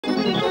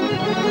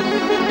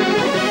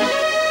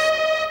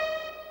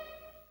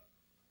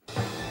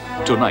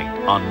tonight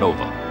on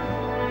Nova.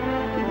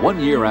 1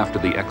 year after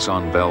the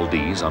Exxon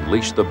Valdez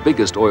unleashed the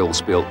biggest oil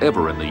spill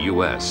ever in the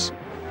U.S.,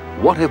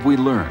 what have we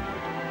learned?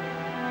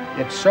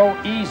 It's so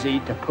easy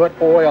to put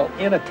oil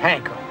in a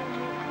tanker.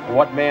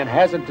 What man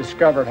hasn't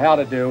discovered how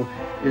to do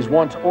is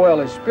once oil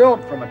is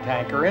spilled from a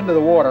tanker into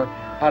the water,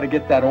 how to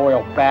get that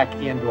oil back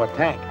into a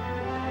tank.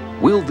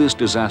 Will this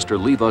disaster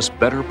leave us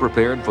better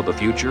prepared for the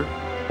future?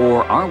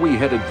 Or are we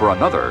headed for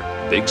another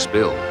big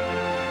spill?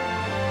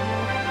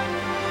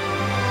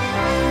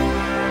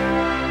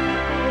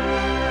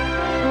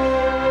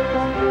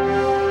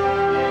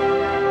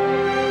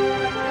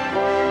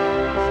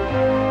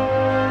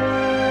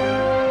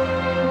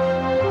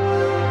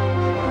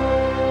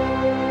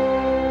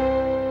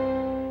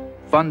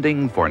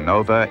 Funding for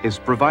Nova is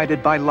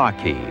provided by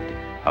Lockheed,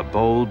 a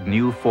bold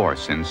new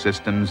force in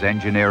systems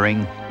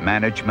engineering,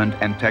 management,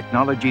 and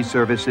technology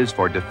services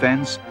for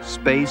defense,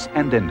 space,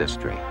 and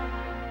industry.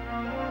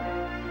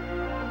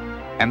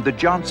 And the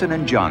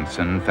Johnson &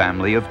 Johnson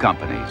family of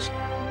companies,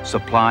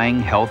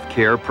 supplying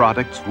healthcare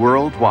products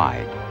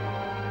worldwide.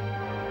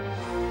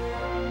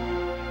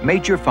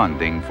 Major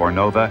funding for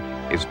Nova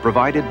is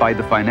provided by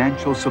the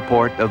financial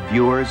support of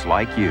viewers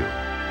like you.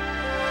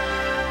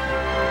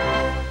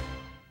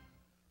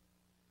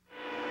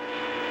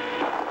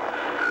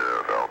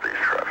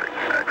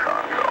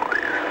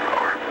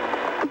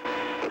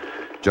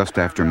 Just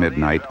after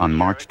midnight on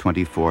March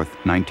 24,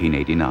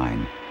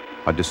 1989,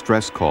 a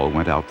distress call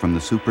went out from the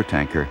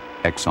supertanker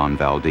Exxon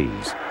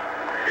Valdez.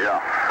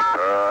 Yeah,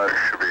 it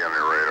should be on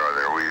your radar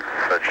there. We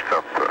fetched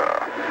up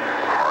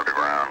hard to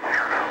ground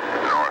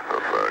north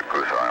of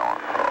Goose Island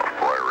off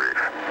Boy Reef.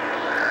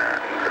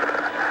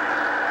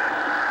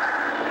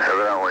 And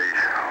evidently,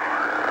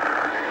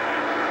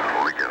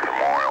 we get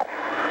some oil,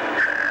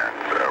 and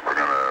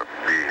we're going to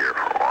be here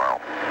for a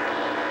while.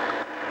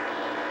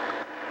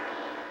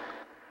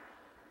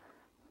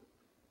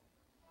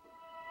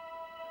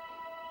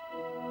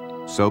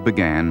 So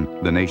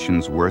began the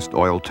nation's worst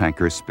oil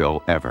tanker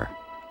spill ever.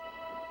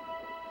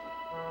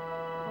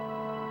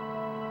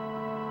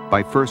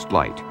 By first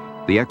light,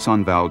 the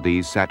Exxon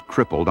Valdez sat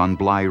crippled on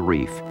Bligh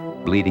Reef,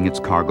 bleeding its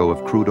cargo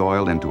of crude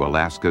oil into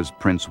Alaska's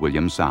Prince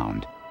William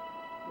Sound.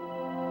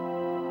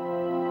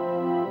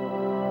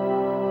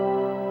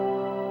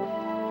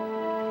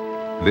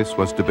 This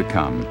was to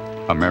become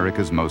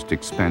America's most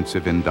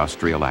expensive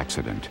industrial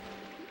accident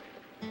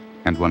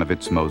and one of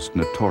its most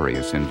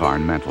notorious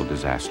environmental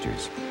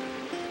disasters.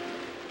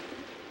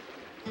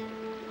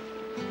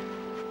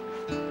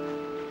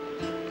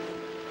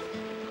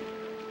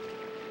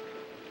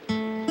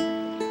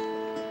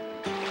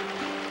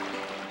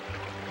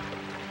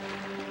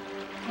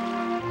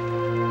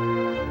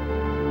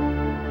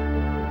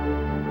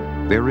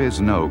 There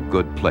is no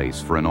good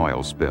place for an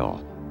oil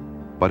spill,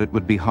 but it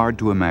would be hard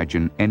to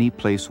imagine any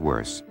place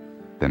worse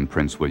than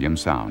Prince William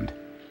Sound.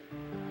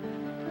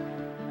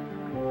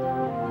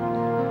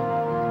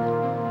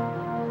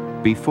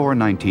 Before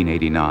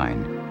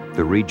 1989,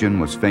 the region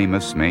was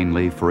famous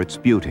mainly for its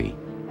beauty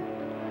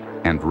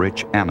and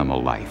rich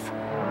animal life.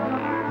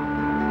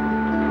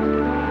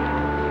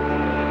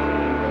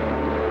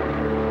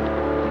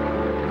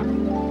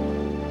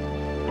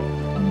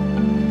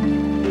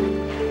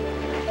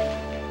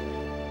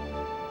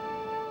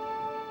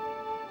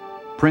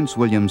 Prince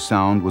William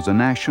Sound was a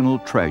national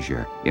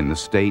treasure in the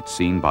state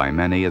seen by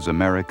many as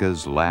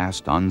America's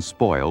last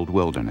unspoiled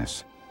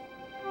wilderness.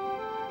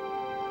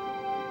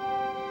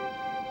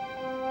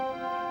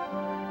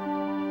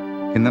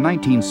 In the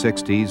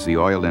 1960s, the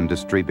oil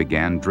industry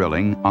began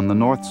drilling on the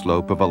north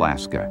slope of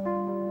Alaska.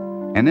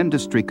 An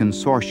industry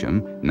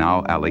consortium,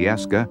 now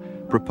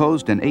Alyeska,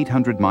 proposed an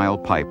 800-mile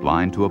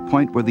pipeline to a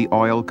point where the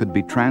oil could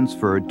be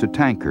transferred to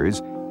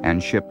tankers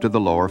and shipped to the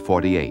lower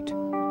 48.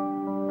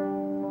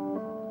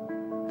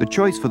 The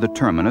choice for the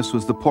terminus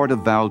was the port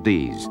of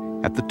Valdez,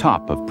 at the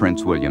top of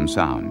Prince William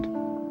Sound.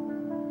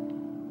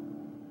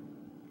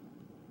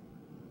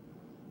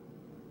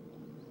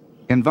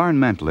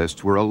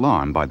 Environmentalists were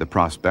alarmed by the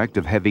prospect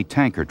of heavy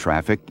tanker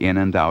traffic in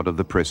and out of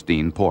the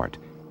pristine port,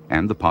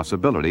 and the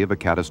possibility of a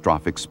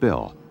catastrophic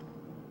spill.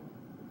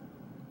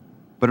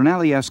 But an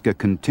Alyeska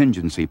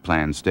contingency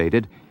plan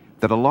stated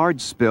that a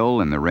large spill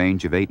in the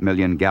range of 8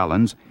 million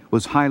gallons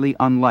was highly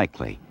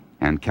unlikely,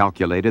 and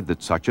calculated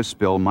that such a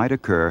spill might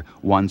occur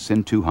once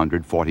in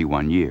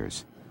 241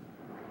 years.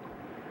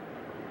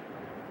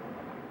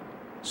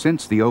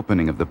 Since the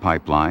opening of the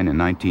pipeline in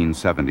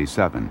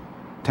 1977,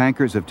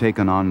 tankers have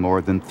taken on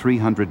more than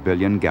 300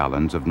 billion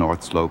gallons of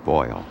North Slope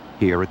oil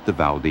here at the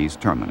Valdez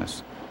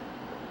terminus.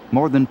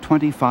 More than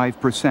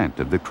 25%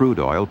 of the crude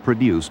oil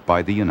produced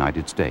by the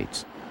United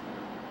States.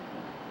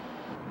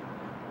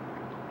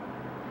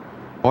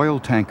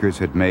 Oil tankers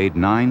had made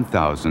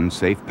 9,000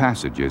 safe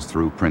passages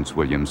through Prince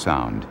William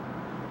Sound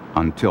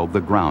until the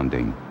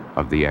grounding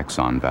of the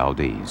Exxon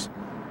Valdez.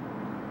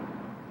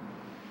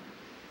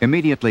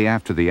 Immediately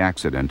after the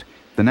accident,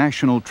 the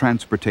National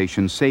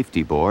Transportation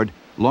Safety Board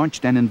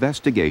launched an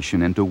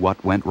investigation into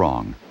what went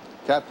wrong.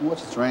 Captain,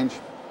 what's its range?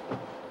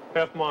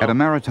 At a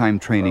maritime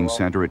training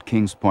center at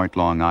Kings Point,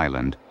 Long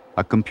Island,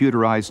 A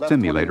computerized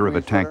simulator of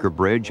a tanker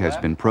bridge has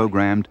been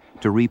programmed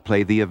to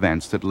replay the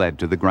events that led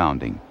to the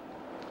grounding.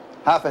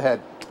 Half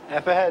ahead.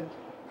 Half ahead.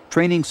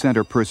 Training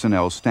center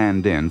personnel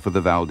stand in for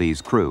the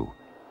Valdez crew.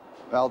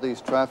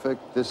 Valdez traffic,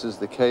 this is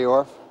the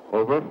K-ORF.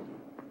 Over.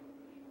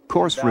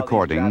 Course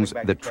recordings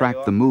that track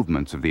the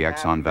movements of the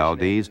Exxon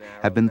Valdez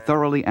have been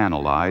thoroughly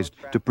analyzed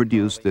to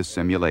produce this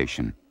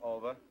simulation.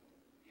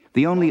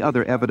 The only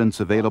other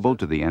evidence available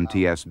to the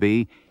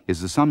NTSB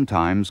is the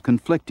sometimes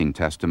conflicting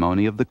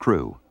testimony of the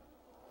crew.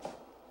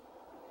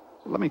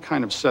 Let me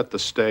kind of set the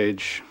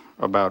stage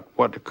about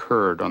what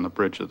occurred on the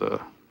bridge of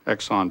the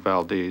Exxon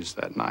Valdez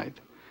that night.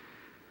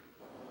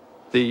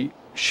 The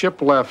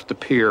ship left the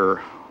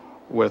pier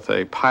with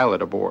a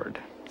pilot aboard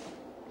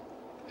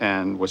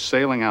and was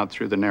sailing out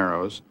through the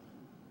Narrows.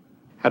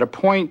 At a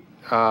point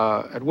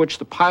at which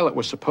the pilot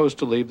was supposed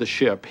to leave the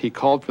ship, he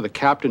called for the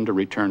captain to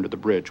return to the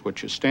bridge,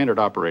 which is standard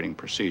operating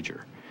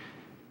procedure.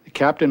 The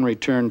captain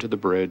returned to the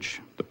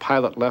bridge, the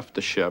pilot left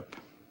the ship,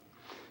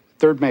 the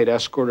third mate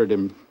escorted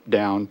him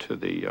down to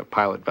the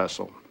pilot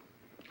vessel.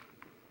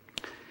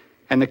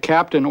 And the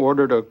captain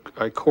ordered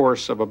a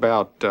course of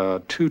about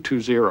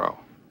 220.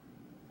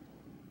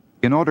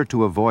 In order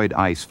to avoid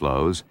ice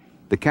flows,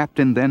 the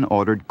captain then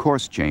ordered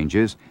course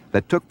changes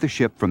that took the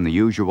ship from the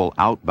usual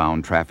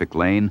outbound traffic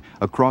lane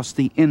across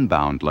the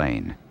inbound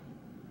lane.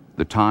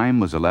 The time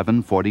was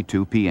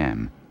 11:42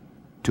 p.m.,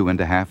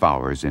 2.5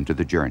 hours into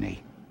the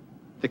journey.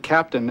 The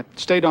captain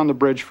stayed on the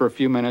bridge for a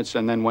few minutes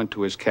and then went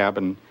to his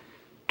cabin,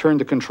 turned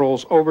the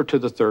controls over to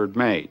the third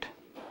mate.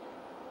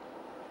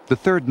 The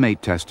third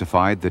mate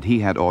testified that he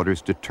had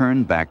orders to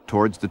turn back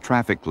towards the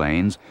traffic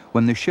lanes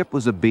when the ship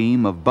was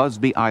abeam of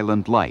Busby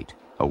Island Light,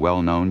 a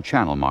well-known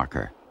channel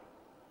marker.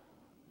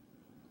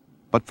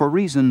 But for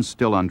reasons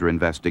still under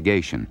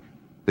investigation,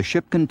 the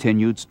ship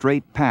continued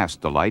straight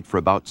past the light for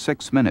about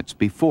 6 minutes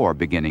before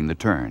beginning the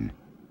turn.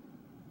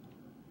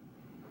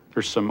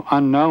 There's some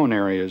unknown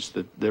areas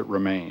that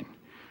remain.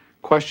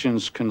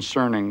 Questions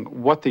concerning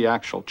what the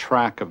actual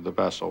track of the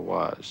vessel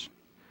was.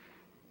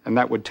 And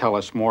that would tell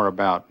us more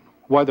about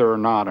whether or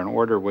not an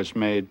order was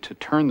made to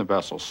turn the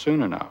vessel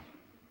soon enough.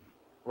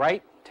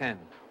 Right 10.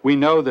 We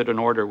know that an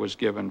order was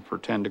given for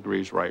 10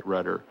 degrees right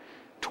rudder,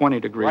 20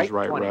 degrees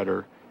right 20.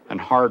 rudder, and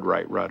hard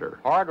right rudder.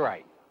 Hard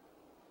right.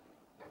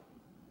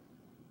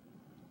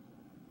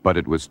 But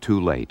it was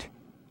too late.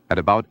 At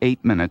about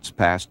 8 minutes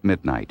past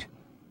midnight,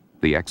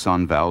 the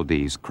Exxon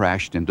Valdez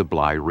crashed into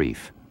Bly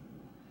Reef.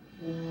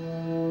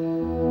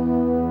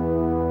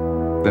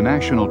 The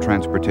National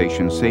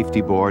Transportation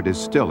Safety Board is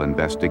still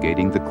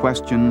investigating the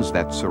questions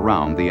that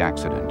surround the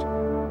accident.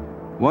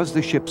 Was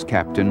the ship's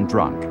captain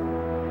drunk?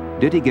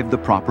 Did he give the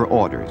proper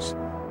orders?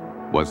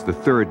 Was the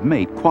third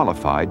mate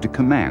qualified to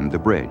command the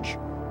bridge?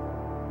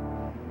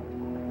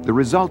 The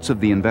results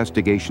of the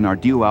investigation are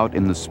due out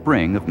in the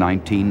spring of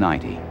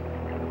 1990.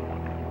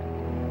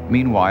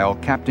 Meanwhile,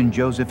 Captain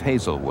Joseph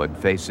Hazelwood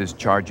faces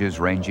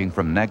charges ranging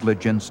from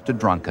negligence to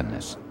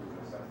drunkenness.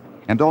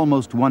 And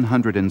almost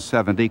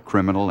 170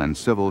 criminal and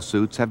civil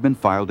suits have been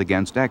filed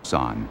against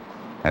Exxon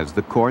as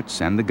the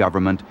courts and the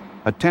government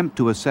attempt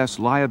to assess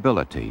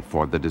liability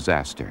for the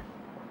disaster.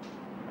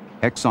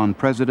 Exxon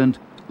President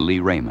Lee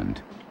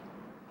Raymond.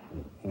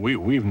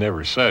 We've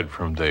never said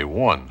from day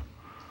one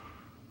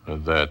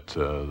that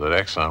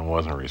Exxon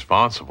wasn't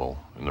responsible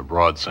in the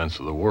broad sense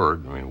of the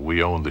word. I mean,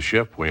 we owned the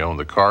ship, we owned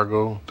the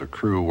cargo, the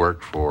crew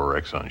worked for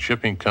Exxon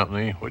Shipping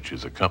Company, which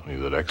is a company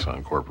that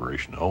Exxon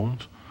Corporation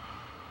owns.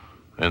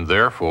 And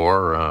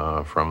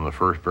therefore, from the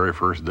very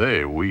first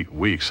day,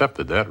 we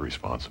accepted that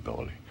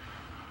responsibility.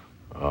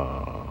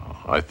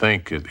 I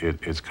think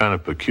it's kind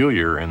of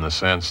peculiar in the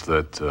sense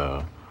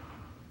that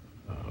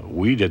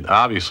we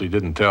obviously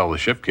didn't tell the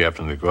ship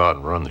captain to go out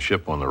and run the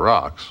ship on the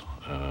rocks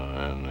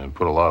and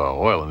put a lot of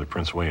oil into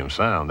Prince William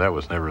Sound. That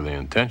was never the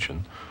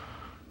intention.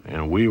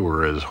 And we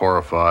were as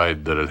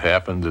horrified that it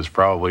happened as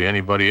probably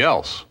anybody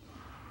else.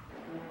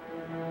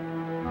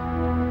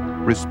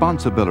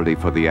 Responsibility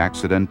for the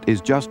accident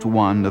is just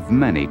one of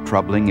many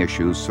troubling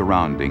issues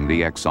surrounding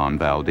the Exxon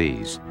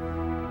Valdez.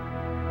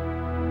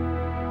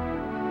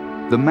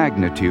 The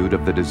magnitude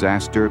of the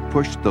disaster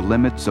pushed the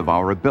limits of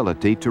our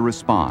ability to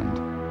respond,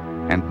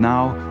 and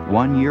now,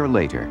 1 year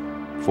later,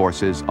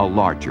 forces a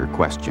larger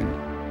question.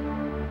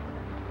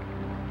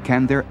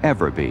 Can there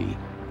ever be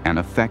an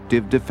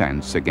effective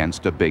defense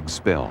against a big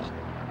spill?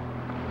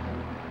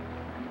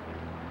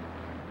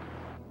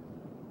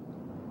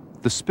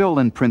 The spill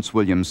in Prince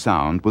William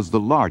Sound was the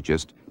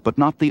largest, but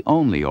not the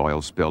only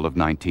oil spill of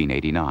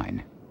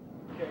 1989.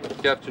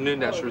 Good afternoon,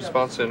 National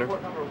Response Center.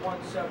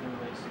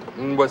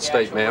 In what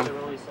state, ma'am?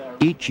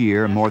 Each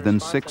year, more than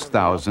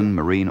 6,000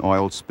 marine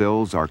oil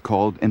spills are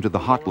called into the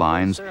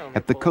hotlines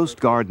at the Coast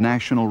Guard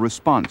National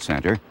Response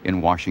Center in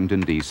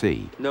Washington,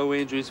 D.C. No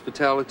injuries,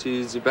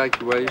 fatalities,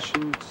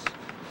 evacuations?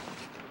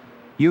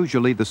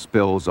 Usually the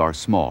spills are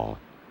small,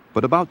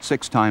 but about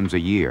 6 times a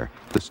year,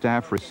 the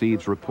staff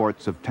receives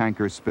reports of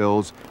tanker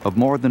spills of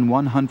more than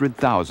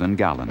 100,000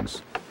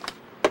 gallons.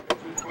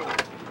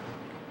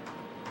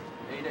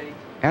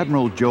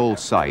 Admiral Joel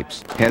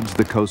Sipes heads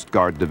the Coast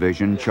Guard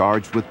division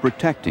charged with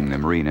protecting the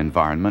marine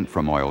environment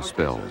from oil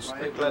spills.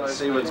 Let's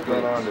see what's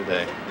going on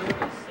today.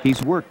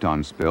 He's worked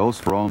on spills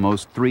for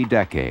almost 3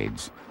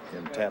 decades.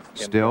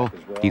 Still,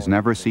 he's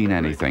never seen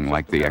anything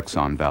like the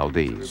Exxon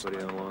Valdez.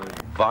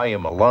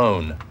 Volume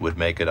alone would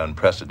make it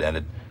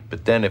unprecedented,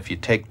 but then if you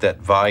take that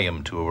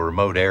volume to a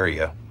remote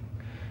area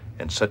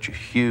in such a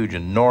huge,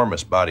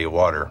 enormous body of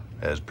water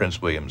as Prince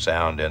William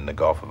Sound and the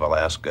Gulf of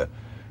Alaska,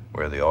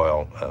 where the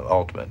oil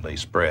ultimately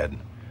spread,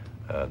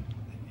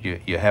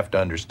 you have to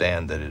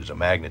understand that it is a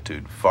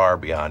magnitude far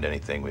beyond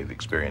anything we've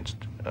experienced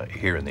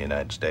here in the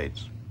United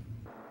States.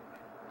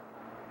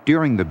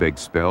 During the big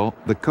spill,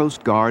 the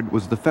Coast Guard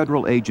was the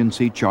federal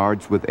agency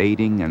charged with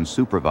aiding and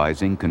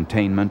supervising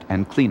containment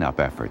and cleanup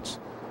efforts.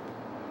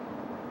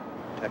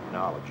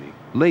 Technology.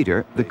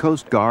 Later, the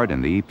Coast Guard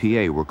and the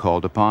EPA were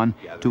called upon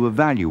to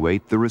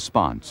evaluate the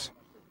response.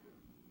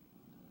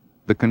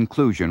 The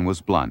conclusion was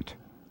blunt.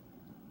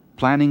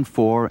 Planning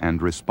for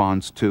and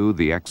response to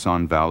the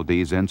Exxon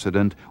Valdez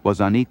incident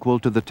was unequal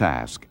to the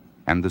task,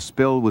 and the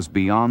spill was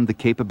beyond the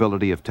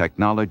capability of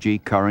technology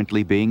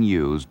currently being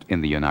used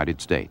in the United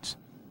States.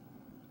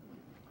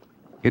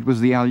 It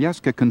was the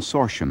Alyeska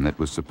Consortium that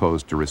was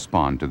supposed to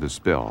respond to the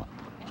spill.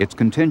 Its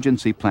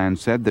contingency plan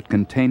said that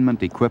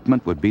containment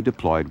equipment would be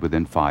deployed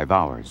within 5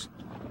 hours.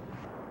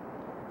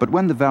 But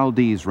when the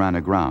Valdez ran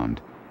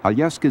aground,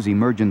 Alyeska's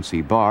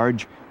emergency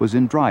barge was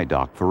in dry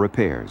dock for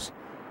repairs.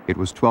 It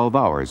was 12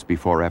 hours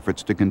before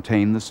efforts to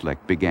contain the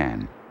slick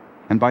began.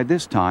 And by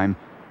this time,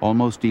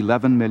 almost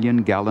 11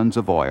 million gallons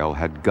of oil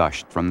had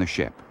gushed from the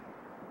ship.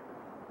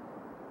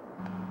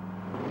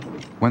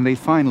 When they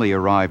finally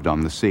arrived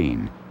on the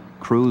scene,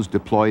 crews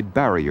deployed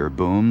barrier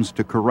booms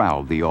to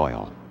corral the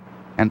oil,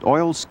 and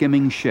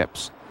oil-skimming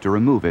ships to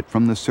remove it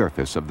from the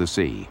surface of the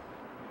sea.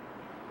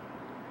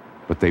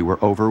 But they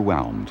were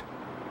overwhelmed.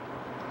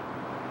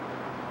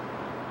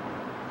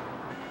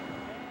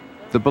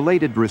 The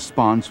belated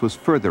response was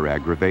further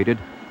aggravated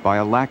by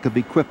a lack of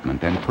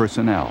equipment and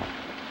personnel.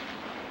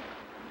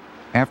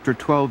 After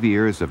 12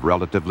 years of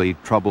relatively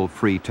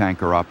trouble-free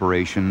tanker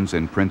operations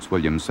in Prince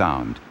William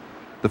Sound,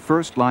 the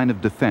first line of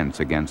defense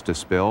against a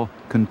spill,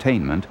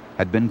 containment,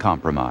 had been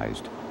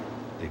compromised.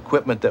 The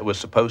equipment that was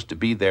supposed to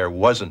be there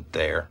wasn't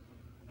there.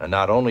 And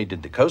not only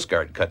did the Coast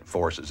Guard cut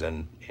forces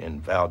in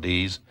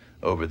Valdez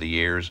over the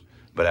years,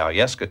 but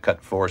Alyeska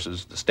cut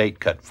forces, the state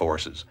cut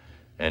forces.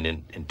 And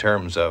in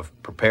terms of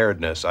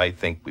preparedness, I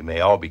think we may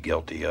all be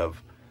guilty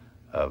of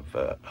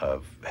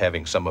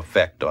having some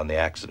effect on the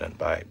accident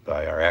by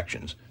our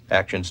actions.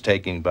 Actions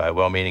taken by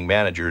well-meaning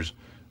managers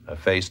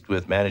faced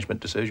with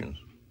management decisions.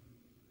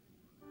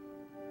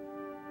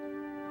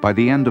 By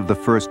the end of the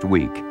first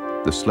week,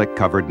 the slick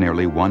covered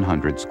nearly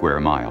 100 square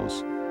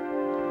miles.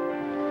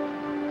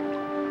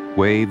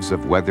 Waves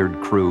of weathered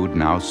crude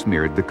now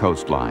smeared the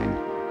coastline.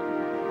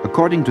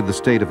 According to the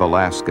state of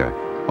Alaska,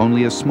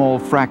 only a small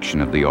fraction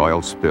of the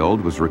oil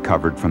spilled was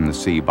recovered from the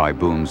sea by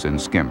booms and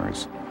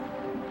skimmers.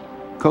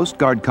 Coast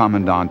Guard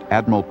Commandant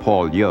Admiral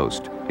Paul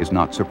Yost is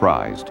not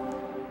surprised.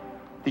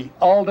 The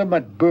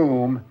ultimate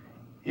boom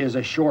is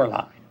a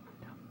shoreline.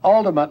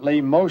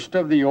 Ultimately, most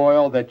of the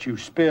oil that you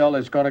spill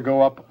is going to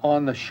go up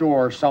on the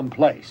shore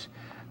someplace.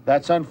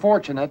 That's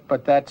unfortunate,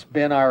 but that's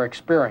been our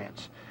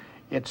experience.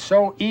 It's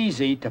so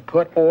easy to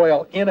put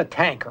oil in a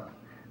tanker.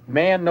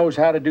 Man knows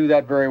how to do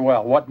that very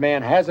well. What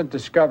man hasn't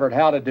discovered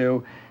how to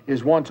do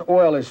is once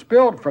oil is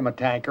spilled from a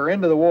tanker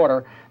into the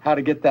water, how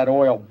to get that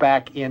oil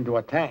back into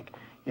a tank.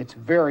 It's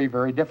very,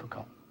 very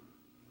difficult.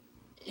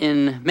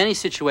 In many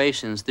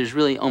situations, there's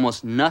really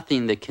almost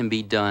nothing that can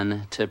be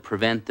done to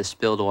prevent the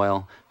spilled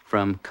oil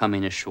from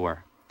coming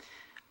ashore.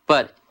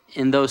 But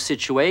in those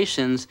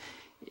situations,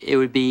 it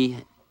would be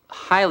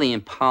highly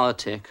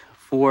impolitic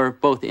for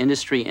both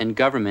industry and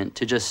government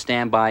to just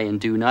stand by and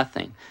do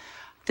nothing.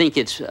 I think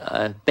it's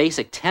a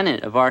basic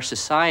tenet of our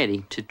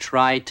society to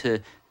try to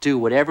do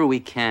whatever we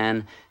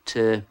can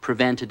to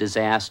prevent a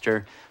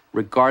disaster,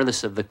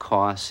 regardless of the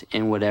cost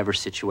in whatever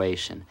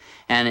situation.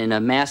 And in a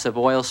massive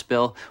oil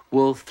spill,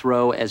 we'll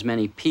throw as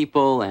many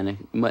people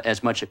and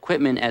as much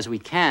equipment as we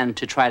can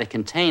to try to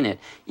contain it,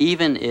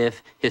 even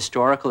if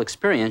historical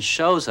experience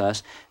shows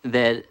us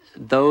that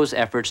those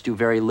efforts do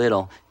very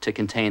little to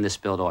contain the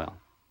spilled oil.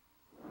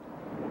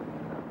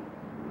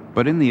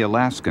 But in the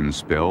Alaskan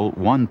spill,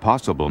 one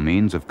possible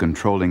means of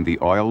controlling the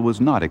oil was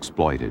not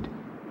exploited: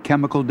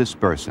 chemical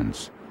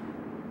dispersants.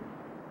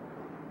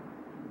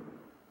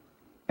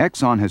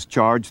 Exxon has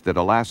charged that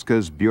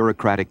Alaska's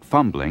bureaucratic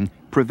fumbling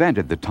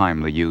prevented the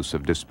timely use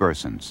of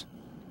dispersants.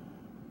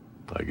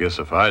 I guess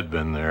if I'd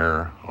been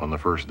there on the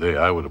first day,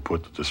 I would have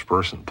put the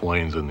dispersant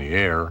planes in the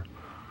air,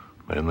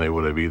 and they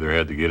would have either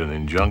had to get an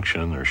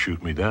injunction or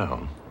shoot me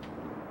down.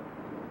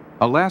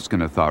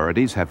 Alaskan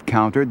authorities have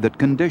countered that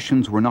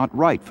conditions were not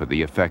right for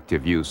the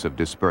effective use of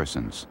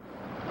dispersants.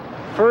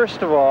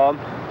 First of all,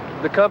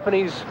 the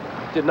companies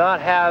did not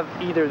have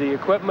either the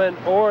equipment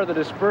or the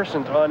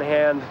dispersant on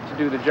hand to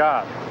do the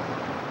job.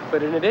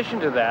 But in addition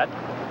to that,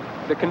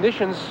 The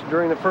conditions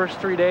during the first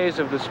 3 days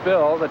of the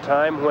spill, the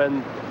time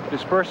when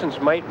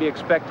dispersants might be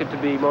expected to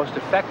be most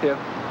effective,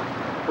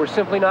 were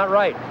simply not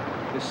right.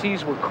 The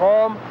seas were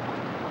calm.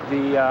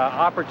 The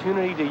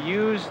opportunity to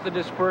use the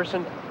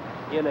dispersant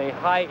in a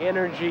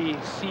high-energy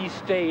sea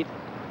state,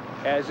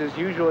 as is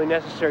usually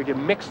necessary to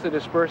mix the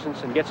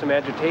dispersants and get some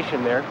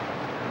agitation there,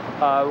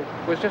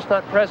 was just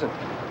not present.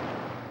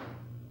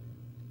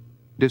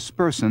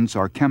 Dispersants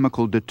are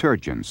chemical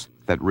detergents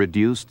that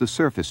reduce the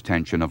surface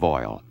tension of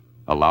oil,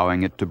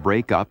 allowing it to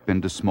break up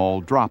into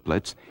small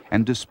droplets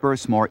and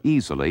disperse more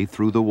easily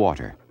through the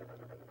water.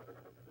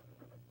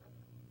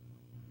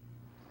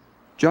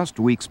 Just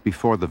weeks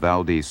before the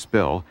Valdez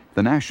spill,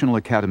 the National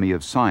Academy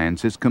of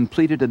Sciences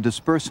completed a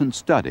dispersant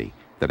study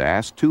that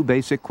asked two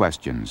basic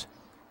questions.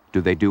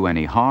 Do they do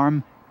any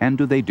harm, and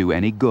do they do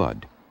any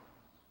good?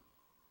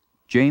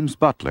 James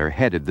Butler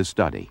headed the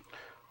study.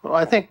 Well,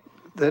 I think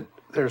that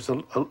there's a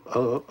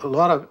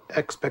lot of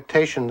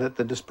expectation that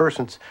the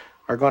dispersants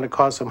are going to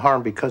cause some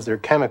harm because they're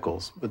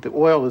chemicals. But the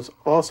oil is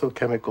also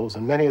chemicals,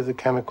 and many of the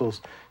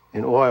chemicals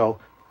in oil,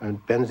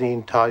 and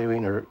benzene,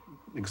 toluene are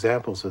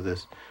examples of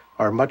this,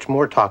 are much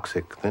more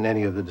toxic than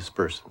any of the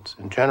dispersants.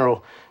 In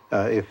general,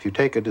 if you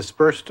take a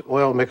dispersed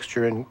oil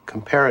mixture and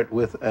compare it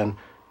with an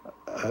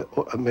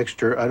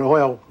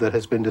oil that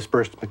has been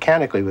dispersed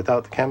mechanically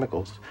without the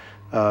chemicals,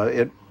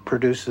 it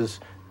produces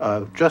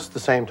just the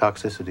same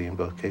toxicity in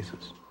both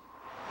cases.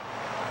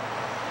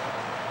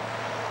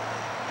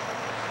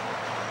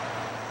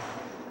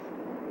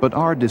 But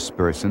are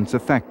dispersants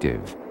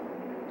effective?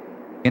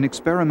 In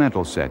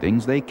experimental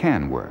settings, they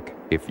can work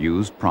if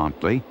used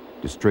promptly,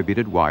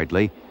 distributed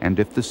widely, and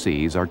if the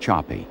seas are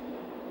choppy.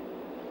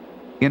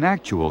 In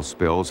actual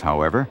spills,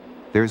 however,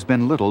 there's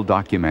been little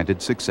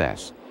documented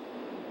success.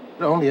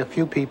 Only a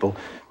few people,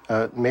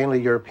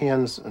 mainly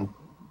Europeans and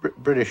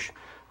British,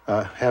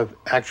 have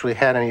actually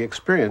had any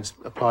experience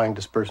applying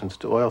dispersants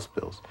to oil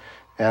spills.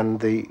 And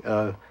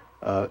the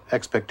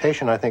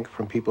expectation, I think,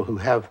 from people who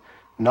have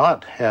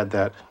not had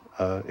that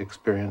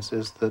experience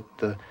is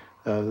that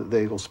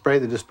they will spray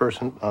the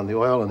dispersant on the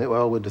oil and the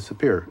oil will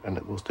disappear and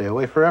it will stay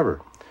away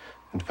forever.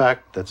 In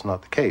fact, that's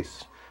not the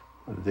case.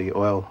 The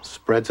oil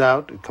spreads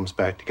out, it comes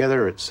back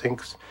together, it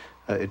sinks,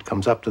 it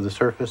comes up to the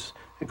surface,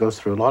 it goes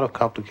through a lot of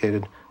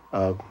complicated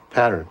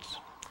patterns.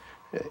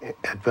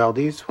 At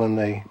Valdez, when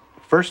they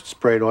first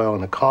sprayed oil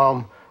in a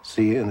calm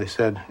sea and they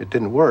said it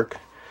didn't work,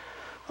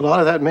 a lot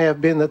of that may have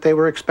been that they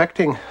were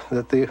expecting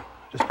that the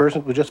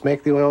dispersant would just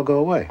make the oil go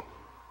away,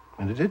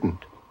 and it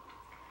didn't.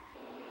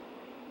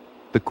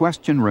 The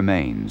question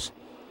remains,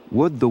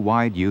 would the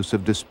wide use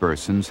of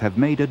dispersants have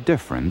made a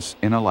difference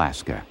in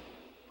Alaska?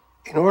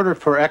 In order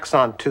for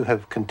Exxon to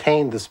have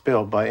contained the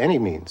spill by any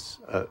means,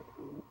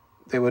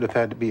 they would have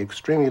had to be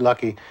extremely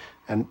lucky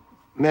and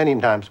many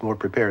times more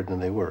prepared than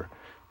they were.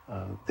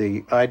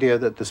 The idea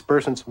that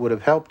dispersants would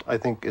have helped, I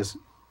think, is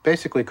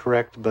basically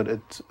correct, but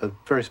it's a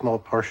very small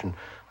portion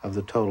of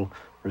the total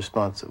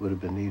response that would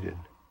have been needed.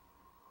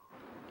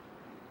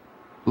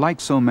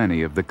 Like so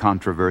many of the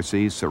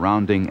controversies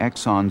surrounding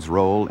Exxon's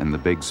role in the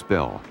big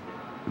spill,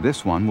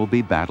 this one will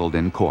be battled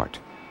in court.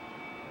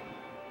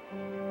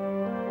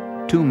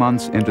 2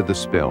 months into the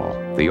spill,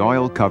 the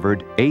oil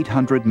covered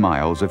 800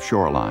 miles of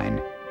shoreline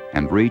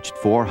and reached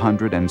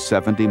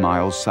 470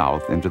 miles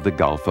south into the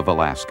Gulf of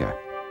Alaska.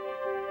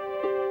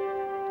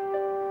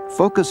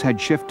 Focus had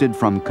shifted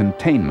from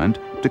containment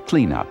to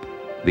cleanup,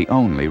 the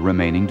only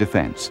remaining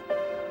defense.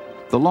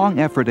 The long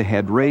effort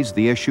ahead raised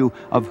the issue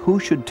of who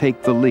should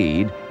take the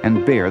lead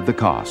and bear the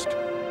cost.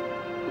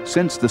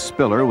 Since the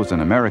spiller was an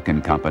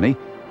American company,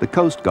 the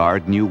Coast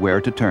Guard knew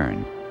where to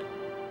turn.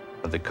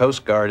 The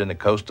Coast Guard in the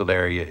coastal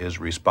area is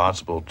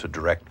responsible to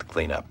direct the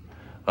cleanup.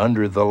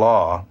 Under the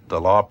law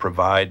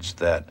provides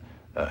that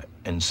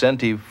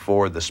incentive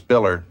for the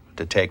spiller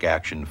to take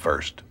action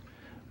first.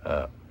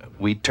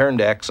 We turned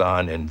to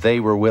Exxon and they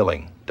were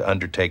willing to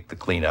undertake the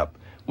cleanup,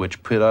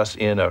 which put us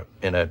in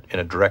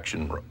a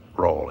direction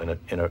role,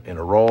 in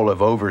a role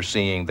of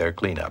overseeing their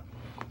cleanup.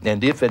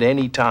 And if at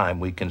any time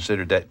we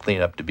considered that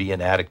cleanup to be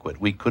inadequate,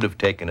 we could have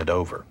taken it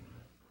over.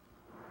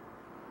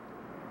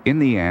 In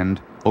the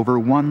end, over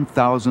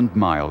 1,000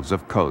 miles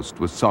of coast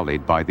was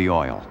sullied by the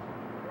oil.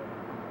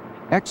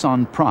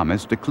 Exxon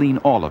promised to clean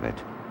all of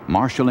it,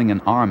 marshaling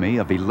an army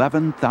of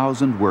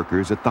 11,000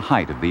 workers at the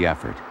height of the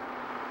effort.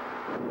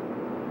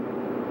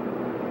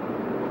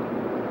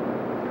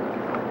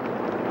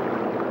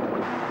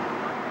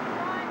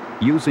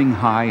 Using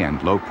high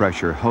and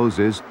low-pressure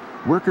hoses,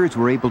 workers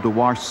were able to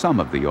wash some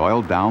of the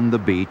oil down the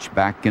beach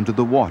back into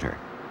the water,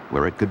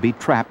 where it could be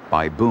trapped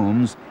by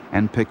booms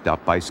and picked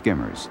up by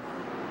skimmers.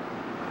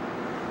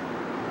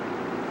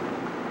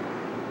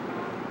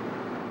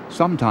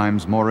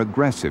 Sometimes more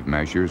aggressive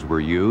measures were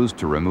used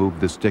to remove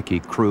the sticky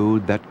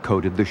crude that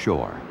coated the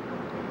shore.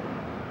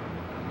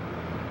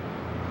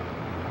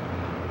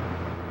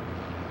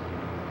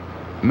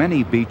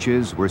 Many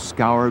beaches were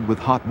scoured with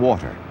hot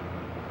water.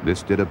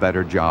 This did a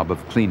better job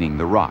of cleaning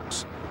the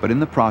rocks, but in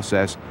the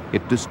process,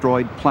 it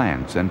destroyed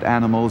plants and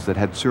animals that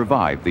had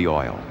survived the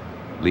oil.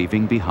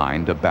 leaving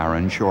behind a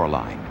barren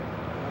shoreline.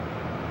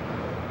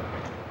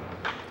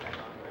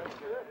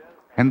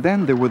 And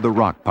then there were the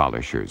rock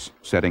polishers,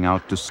 setting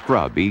out to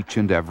scrub each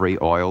and every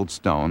oiled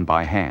stone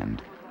by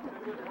hand.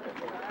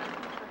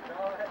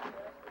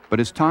 But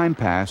as time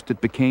passed,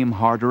 it became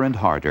harder and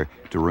harder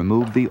to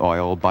remove the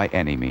oil by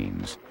any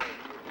means.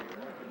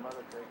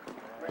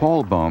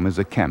 Paul Bohm is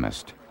a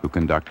chemist who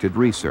conducted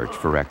research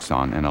for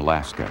Exxon in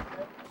Alaska.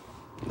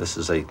 This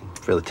is a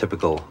fairly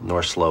typical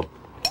North Slope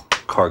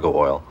cargo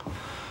oil.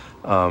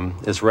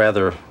 It's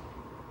rather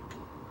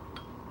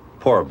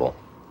pourable.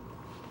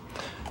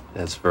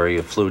 It's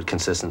very fluid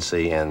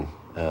consistency, and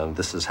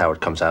this is how it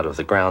comes out of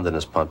the ground and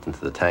is pumped into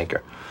the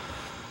tanker.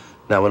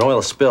 Now, when oil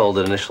is spilled,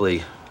 it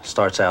initially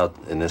starts out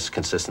in this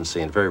consistency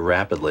and very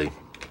rapidly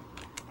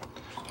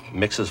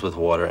mixes with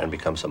water and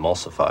becomes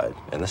emulsified.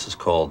 And this is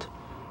called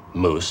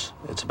mousse.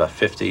 It's about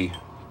 50%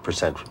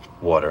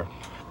 water,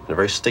 and a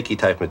very sticky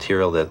type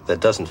material that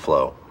doesn't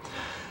flow.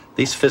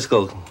 These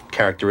physical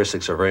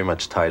characteristics are very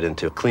much tied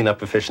into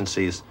cleanup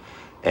efficiencies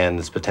and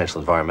its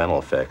potential environmental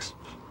effects.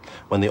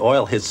 When the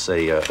oil hits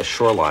a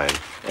shoreline,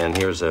 and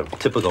here's a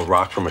typical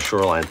rock from a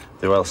shoreline,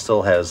 the oil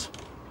still has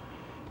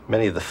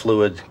many of the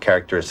fluid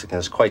characteristics, and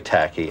it's quite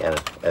tacky, and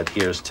it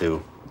adheres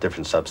to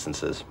different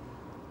substances.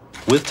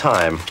 With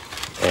time,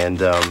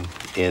 and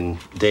in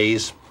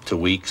days to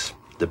weeks,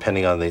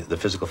 depending on the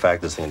physical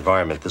factors of the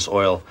environment, this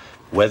oil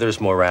weathers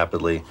more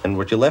rapidly, and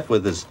what you're left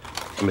with is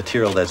a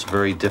material that's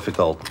very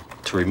difficult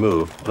to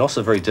remove, and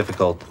also very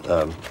difficult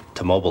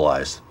to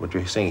mobilize. What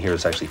you're seeing here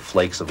is actually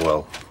flakes of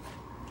oil.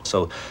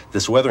 So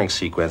this weathering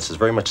sequence is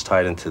very much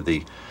tied into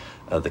the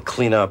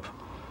cleanup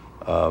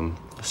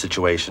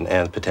situation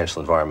and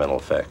potential environmental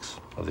effects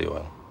of the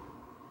oil.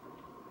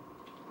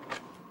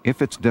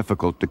 If it's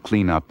difficult to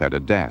clean up at a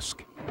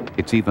desk,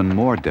 it's even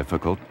more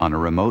difficult on a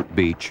remote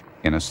beach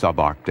in a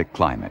subarctic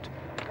climate.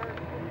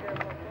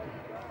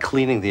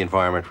 Cleaning the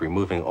environment,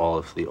 removing all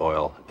of the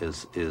oil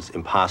is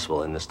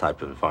impossible in this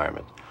type of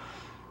environment.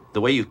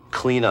 The way you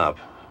clean up,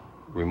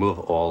 remove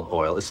all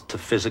oil, is to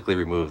physically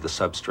remove the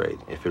substrate.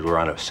 If it were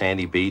on a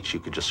sandy beach, you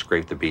could just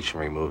scrape the beach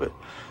and remove it.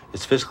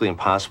 It's physically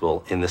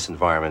impossible in this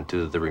environment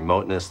due to the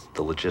remoteness,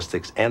 the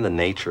logistics, and the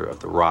nature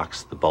of the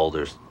rocks, the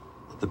boulders,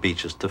 the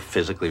beaches, to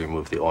physically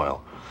remove the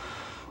oil.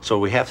 So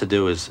what we have to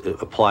do is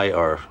apply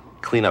our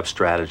cleanup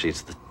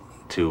strategies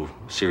to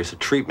a series of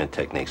treatment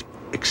techniques,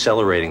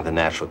 accelerating the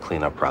natural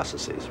cleanup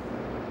processes.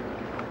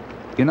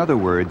 In other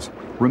words,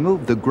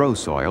 remove the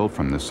gross oil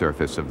from the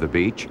surface of the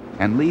beach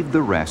and leave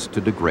the rest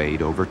to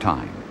degrade over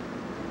time.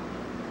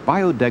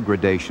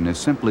 Biodegradation is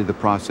simply the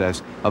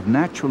process of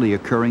naturally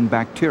occurring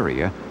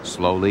bacteria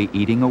slowly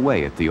eating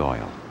away at the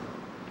oil.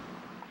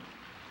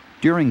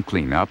 During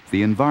cleanup,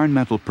 the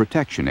Environmental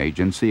Protection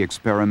Agency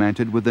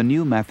experimented with a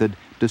new method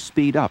to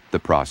speed up the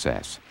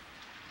process.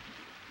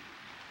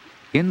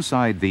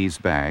 Inside these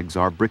bags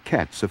are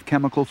briquettes of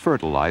chemical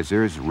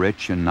fertilizers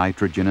rich in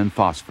nitrogen and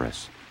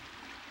phosphorus.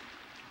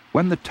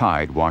 When the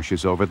tide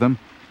washes over them,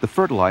 the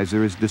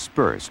fertilizer is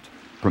dispersed,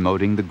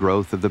 promoting the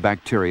growth of the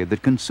bacteria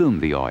that consume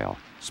the oil,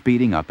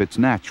 speeding up its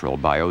natural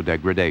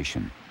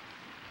biodegradation.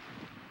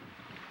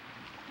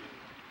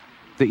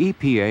 The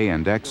EPA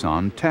and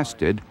Exxon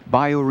tested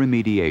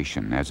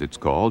bioremediation, as it's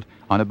called,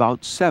 on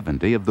about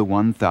 70 of the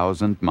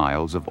 1,000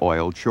 miles of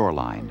oiled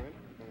shoreline.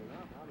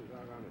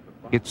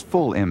 Its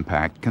full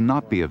impact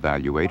cannot be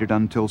evaluated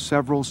until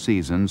several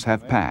seasons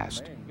have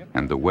passed,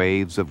 and the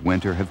waves of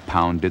winter have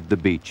pounded the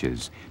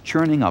beaches,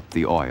 churning up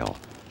the oil,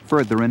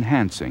 further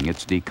enhancing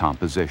its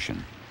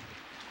decomposition.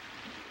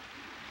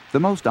 The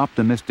most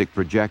optimistic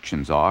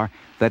projections are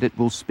that it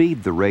will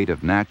speed the rate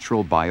of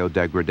natural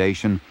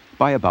biodegradation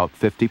by about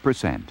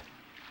 50%.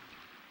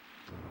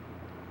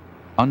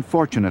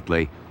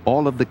 Unfortunately,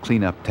 all of the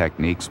cleanup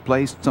techniques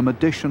placed some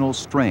additional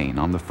strain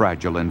on the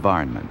fragile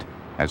environment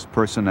as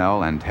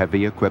personnel and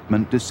heavy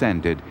equipment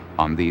descended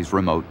on these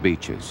remote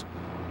beaches.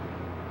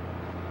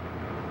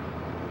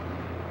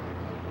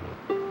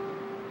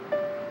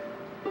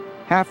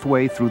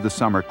 Halfway through the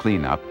summer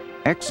cleanup,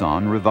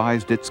 Exxon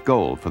revised its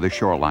goal for the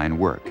shoreline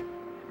work.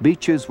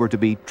 Beaches were to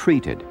be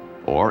treated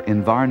or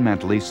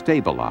environmentally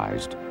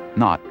stabilized,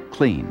 not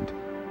cleaned.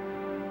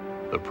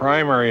 The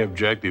primary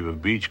objective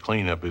of beach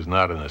cleanup is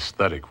not an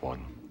aesthetic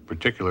one,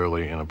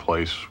 particularly in a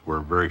place where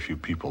very few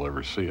people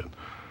ever see it.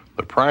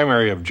 The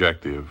primary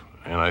objective,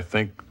 and I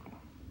think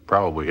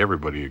probably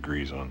everybody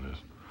agrees on this,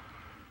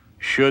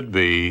 should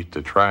be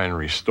to try and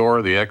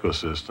restore the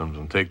ecosystems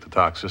and take the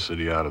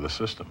toxicity out of the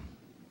system.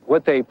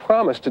 What they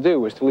promised to do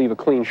was to leave a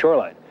clean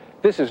shoreline.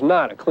 This is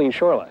not a clean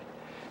shoreline.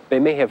 They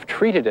may have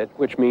treated it,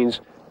 which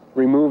means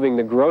removing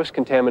the gross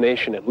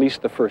contamination at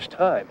least the first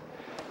time,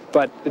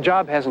 but the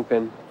job hasn't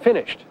been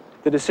finished.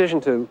 The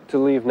decision to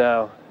leave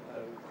now,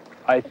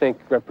 I think,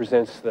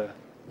 represents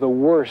the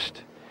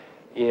worst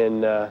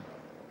in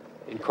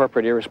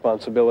corporate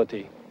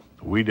irresponsibility.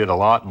 We did a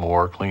lot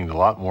more, cleaned a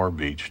lot more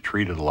beach,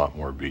 treated a lot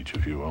more beach,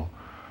 if you will,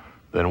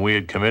 than we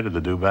had committed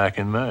to do back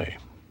in May.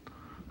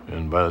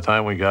 And by the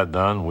time we got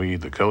done,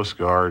 the Coast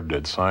Guard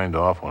had signed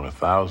off on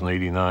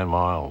 1,089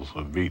 miles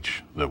of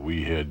beach that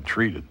we had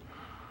treated.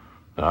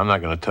 Now, I'm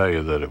not going to tell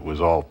you that it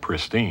was all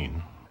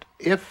pristine.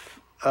 If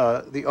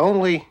the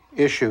only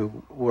issue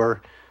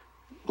were,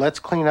 let's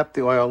clean up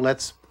the oil,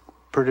 let's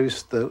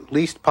produce the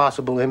least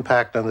possible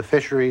impact on the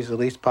fisheries, the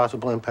least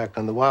possible impact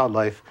on the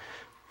wildlife,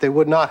 they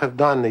would not have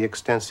done the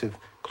extensive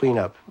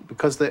cleanup,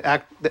 because the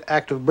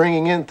act of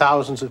bringing in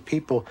thousands of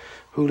people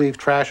who leave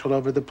trash all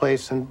over the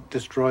place and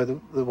destroy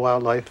the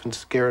wildlife and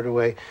scare it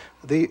away,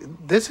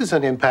 this is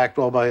an impact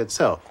all by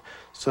itself.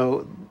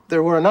 So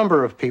there were a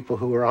number of people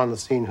who were on the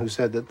scene who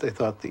said that they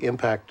thought the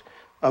impact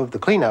of the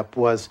cleanup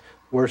was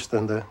worse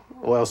than the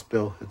oil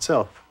spill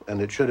itself,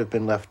 and it should have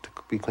been left to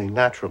be cleaned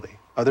naturally.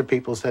 Other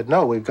people said,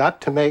 no, we've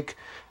got to make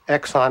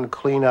Exxon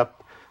clean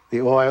up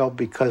the oil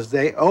because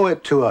they owe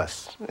it to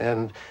us,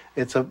 and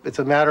it's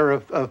a matter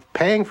of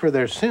paying for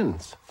their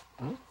sins.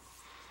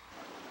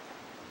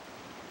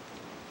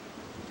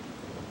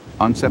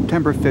 On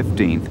September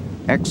 15th,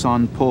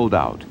 Exxon pulled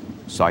out,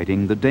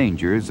 citing the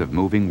dangers of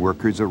moving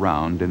workers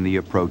around in the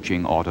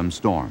approaching autumn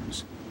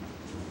storms.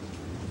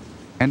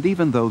 And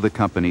even though the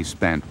company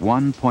spent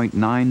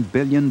 $1.9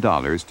 billion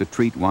to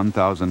treat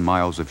 1,000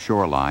 miles of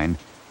shoreline,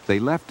 they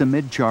left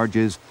amid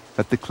charges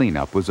that the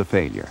cleanup was a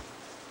failure.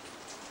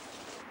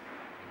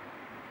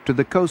 To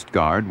the Coast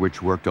Guard,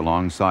 which worked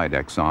alongside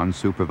Exxon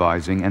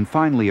supervising and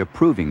finally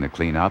approving the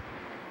cleanup,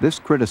 this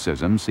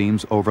criticism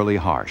seems overly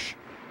harsh.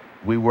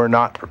 We were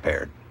not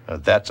prepared.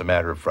 That's a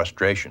matter of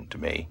frustration to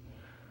me.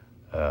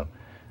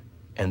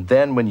 And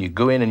then when you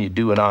go in and you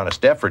do an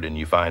honest effort and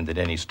you find that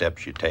any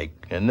steps you take,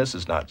 and this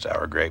is not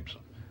sour grapes,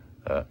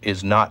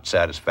 is not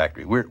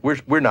satisfactory.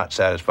 We're not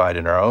satisfied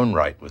in our own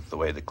right with the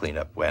way the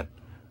cleanup went,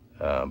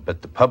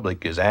 but the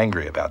public is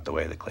angry about the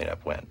way the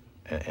cleanup went.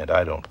 And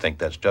I don't think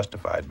that's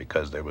justified,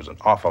 because there was an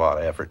awful lot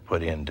of effort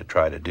put in to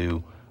try to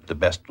do the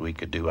best we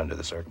could do under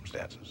the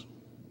circumstances.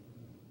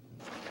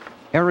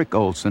 Eric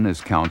Olson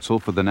is counsel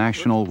for the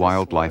National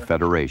Wildlife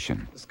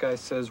Federation. This guy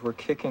says we're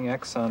kicking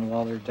Exxon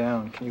while they're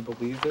down. Can you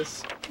believe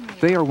this?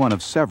 They are one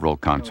of several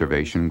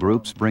conservation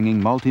groups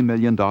bringing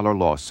multi-million-dollar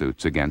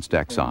lawsuits against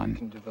Exxon. We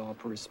can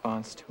develop a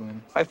response to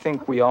him. I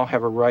think we all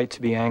have a right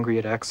to be angry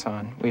at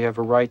Exxon. We have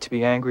a right to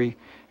be angry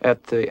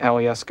at the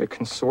Alyeska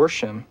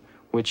Consortium,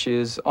 which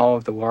is all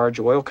of the large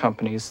oil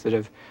companies that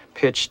have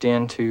pitched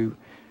in to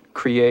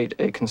create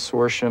a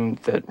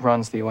consortium that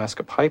runs the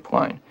Alaska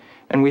pipeline.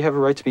 And we have a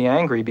right to be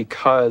angry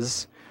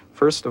because,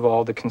 first of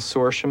all, the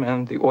consortium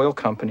and the oil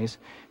companies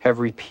have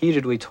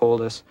repeatedly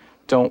told us,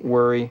 don't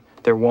worry,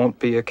 there won't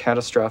be a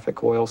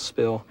catastrophic oil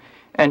spill.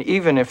 And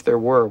even if there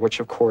were,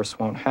 which of course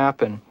won't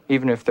happen,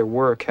 even if there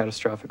were a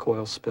catastrophic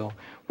oil spill,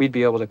 we'd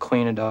be able to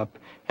clean it up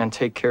and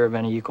take care of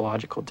any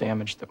ecological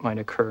damage that might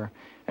occur.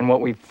 And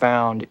what we've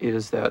found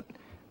is that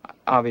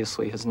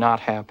obviously has not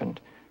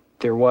happened.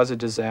 There was a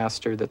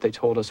disaster that they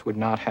told us would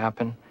not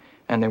happen,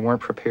 and they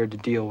weren't prepared to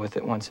deal with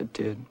it once it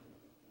did.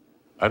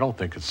 I don't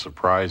think it's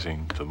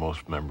surprising to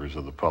most members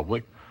of the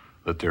public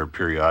that there are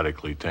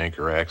periodically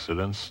tanker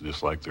accidents,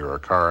 just like there are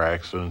car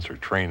accidents or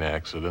train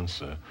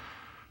accidents.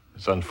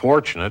 It's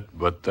unfortunate,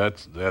 but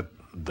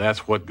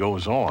that's what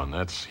goes on.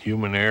 That's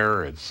human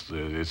error.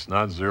 It's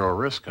not zero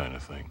risk kind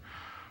of thing.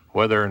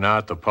 Whether or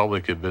not the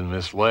public had been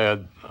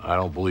misled, I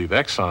don't believe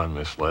Exxon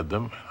misled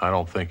them. I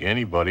don't think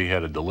anybody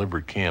had a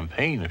deliberate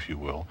campaign, if you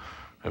will,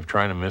 of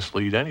trying to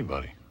mislead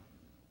anybody.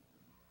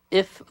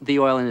 If the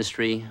oil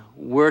industry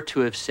were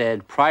to have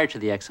said prior to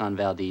the Exxon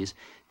Valdez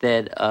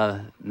that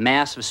a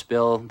massive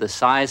spill the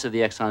size of the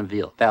Exxon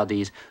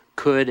Valdez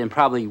could and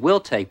probably will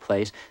take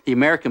place, the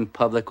American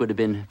public would have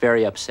been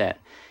very upset.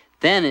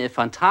 Then if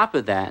on top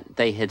of that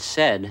they had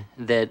said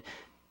that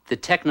the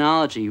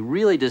technology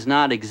really does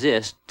not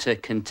exist to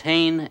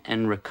contain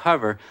and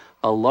recover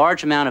a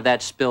large amount of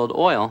that spilled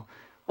oil,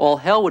 all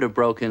hell would have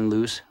broken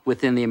loose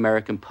within the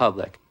American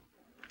public.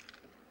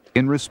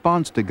 In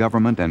response to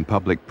government and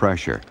public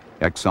pressure,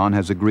 Exxon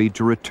has agreed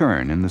to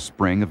return in the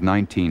spring of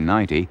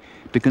 1990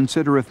 to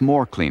consider if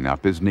more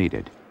cleanup is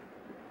needed.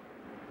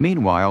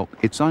 Meanwhile,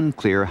 it's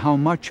unclear how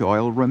much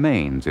oil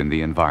remains in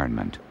the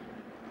environment.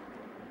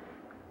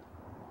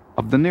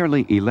 Of the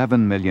nearly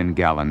 11 million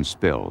gallons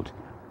spilled,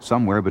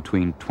 somewhere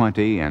between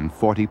 20 and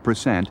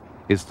 40%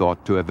 is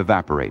thought to have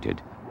evaporated.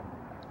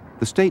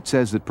 The state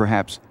says that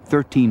perhaps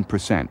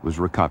 13% was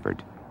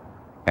recovered.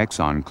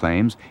 Exxon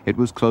claims it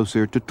was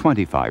closer to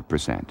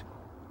 25%.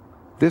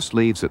 This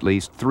leaves at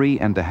least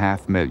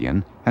 3.5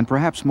 million and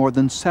perhaps more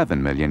than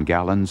 7 million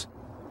gallons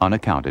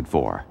unaccounted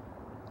for.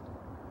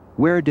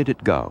 Where did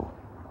it go?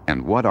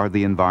 And what are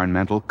the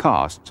environmental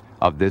costs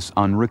of this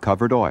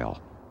unrecovered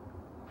oil?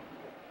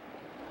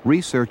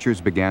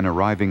 Researchers began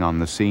arriving on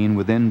the scene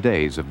within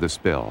days of the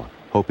spill,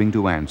 hoping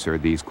to answer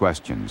these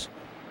questions.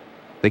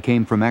 They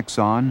came from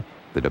Exxon,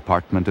 the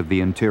Department of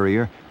the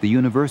Interior, the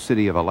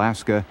University of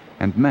Alaska,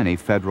 and many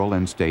federal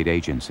and state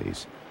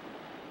agencies.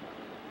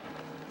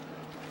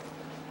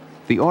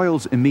 The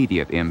oil's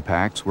immediate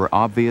impacts were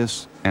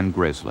obvious and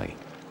grisly.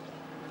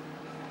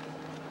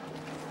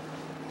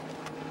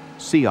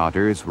 Sea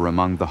otters were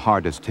among the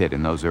hardest hit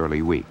in those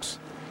early weeks.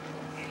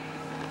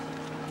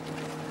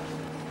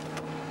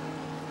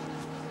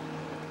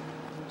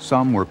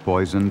 Some were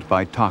poisoned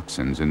by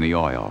toxins in the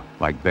oil,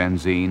 like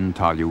benzene,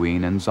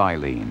 toluene, and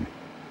xylene.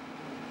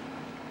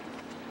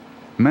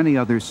 Many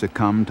others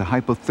succumbed to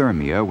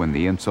hypothermia when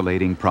the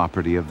insulating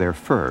property of their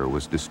fur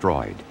was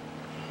destroyed.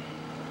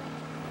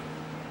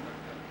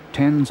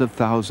 Tens of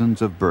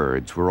thousands of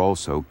birds were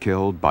also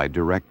killed by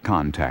direct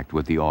contact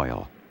with the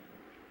oil.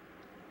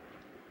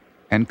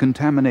 And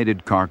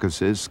contaminated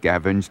carcasses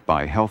scavenged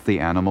by healthy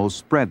animals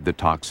spread the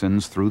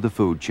toxins through the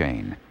food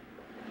chain.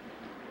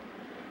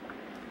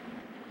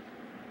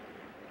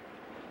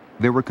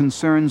 There were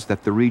concerns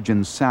that the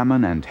region's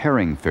salmon and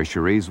herring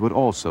fisheries would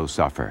also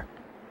suffer.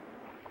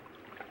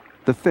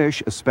 The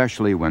fish,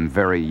 especially when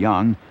very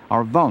young,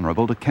 are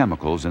vulnerable to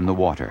chemicals in the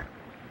water.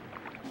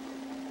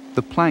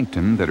 The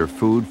plankton that are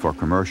food for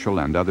commercial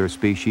and other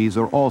species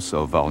are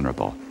also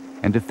vulnerable,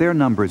 and if their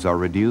numbers are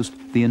reduced,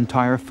 the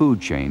entire food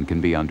chain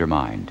can be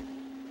undermined.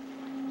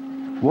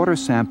 Water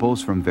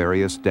samples from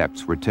various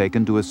depths were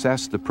taken to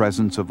assess the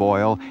presence of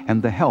oil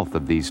and the health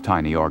of these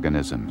tiny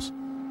organisms.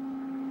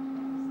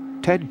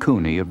 Ted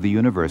Cooney of the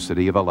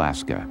University of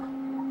Alaska.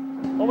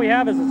 What we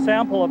have is a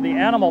sample of the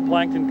animal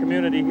plankton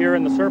community here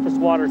in the surface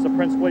waters of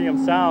Prince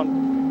William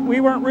Sound.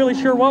 We weren't really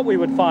sure what we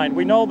would find.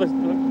 We know the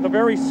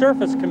very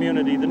surface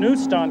community, the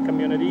Newston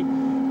community,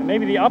 and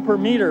maybe the upper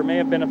meter may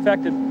have been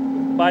affected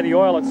by the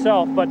oil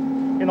itself, but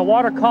in the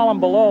water column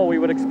below we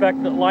would expect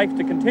life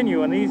to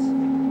continue, and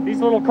these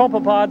little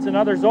copepods and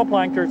other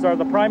zooplanktons are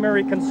the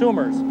primary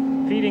consumers,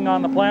 feeding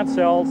on the plant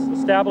cells,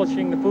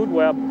 establishing the food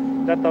web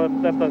that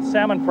the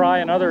salmon fry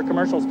and other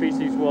commercial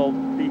species will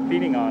be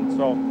feeding on.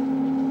 So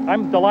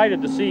I'm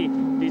delighted to see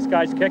these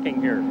guys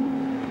kicking here.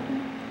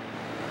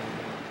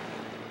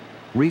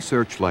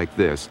 Research like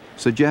this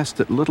suggests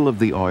that little of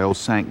the oil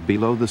sank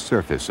below the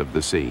surface of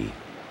the sea,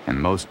 and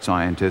most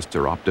scientists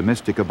are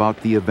optimistic about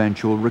the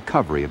eventual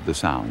recovery of the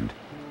sound.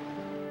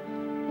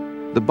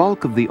 The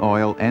bulk of the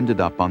oil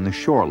ended up on the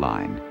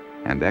shoreline,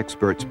 and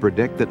experts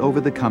predict that over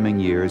the coming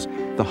years,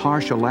 the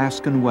harsh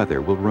Alaskan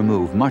weather will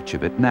remove much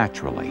of it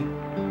naturally.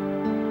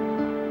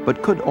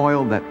 But could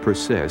oil that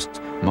persists,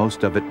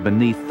 most of it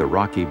beneath the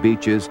rocky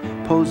beaches,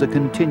 pose a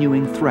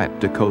continuing threat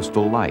to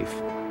coastal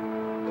life?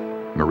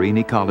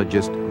 Marine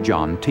ecologist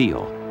John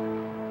Teal.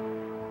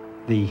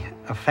 The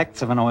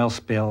effects of an oil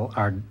spill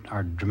are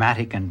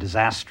dramatic and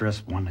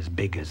disastrous, one as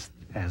big as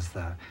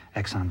the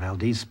Exxon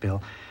Valdez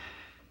spill.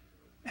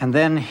 And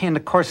then in the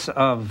course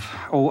of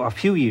a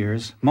few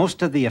years,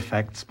 most of the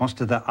effects,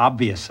 most of the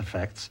obvious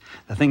effects,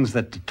 the things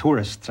that the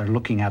tourists are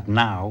looking at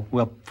now,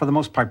 will for the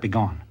most part be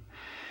gone.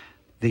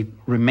 The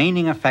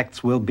remaining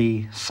effects will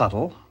be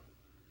subtle.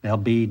 They'll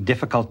be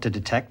difficult to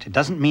detect. It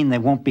doesn't mean they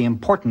won't be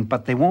important,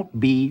 but they won't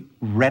be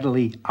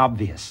readily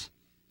obvious.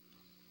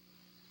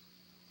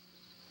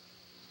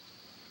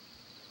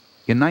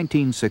 In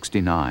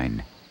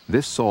 1969,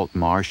 this salt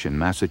marsh in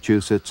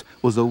Massachusetts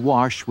was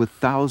awash with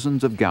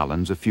thousands of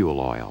gallons of fuel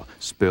oil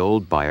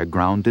spilled by a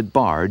grounded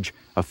barge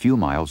a few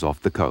miles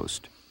off the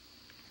coast.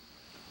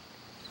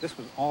 This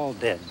was all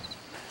dead.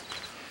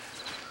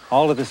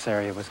 All of this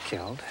area was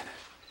killed.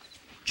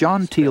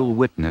 John Teal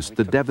witnessed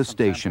the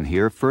devastation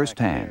here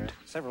firsthand.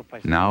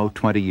 Now,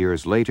 20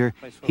 years later,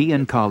 he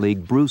and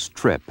colleague Bruce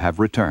Tripp have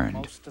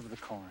returned.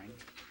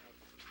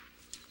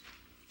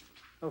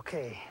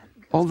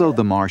 Although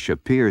the marsh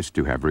appears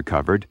to have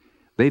recovered,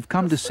 they've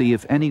come to see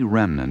if any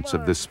remnants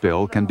of the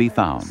spill can be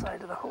found.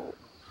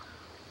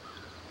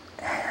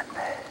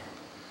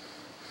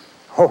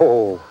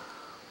 Oh!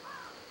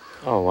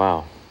 Oh,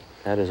 wow.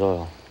 That is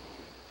oil.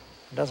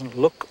 It doesn't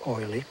look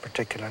oily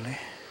particularly.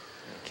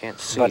 Can't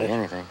see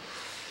anything.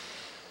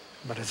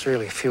 But it's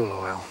really fuel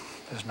oil.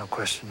 There's no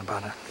question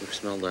about it. We've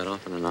smelled that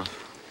often enough.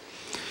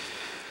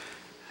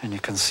 And you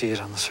can see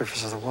it on the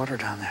surface of the water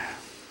down there.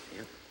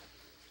 Yep.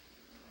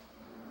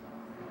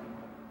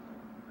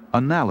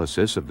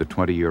 Analysis of the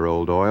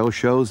 20-year-old oil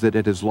shows that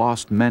it has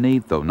lost many,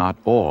 though not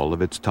all,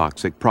 of its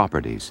toxic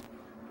properties.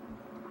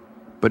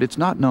 But it's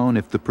not known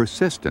if the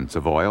persistence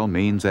of oil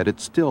means that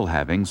it's still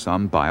having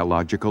some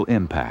biological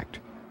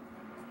impact.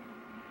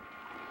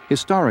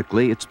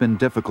 Historically, it's been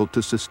difficult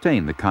to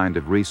sustain the kind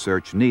of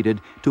research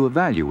needed to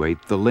evaluate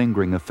the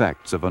lingering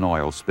effects of an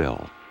oil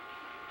spill.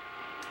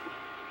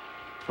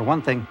 For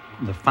one thing,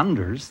 the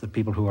funders, the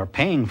people who are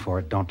paying for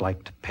it, don't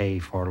like to pay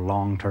for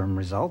long-term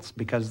results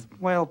because,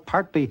 well,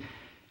 partly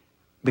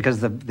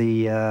because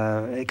the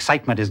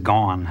excitement is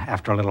gone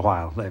after a little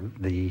while.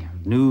 The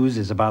news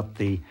is about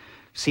the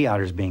sea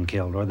otters being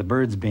killed or the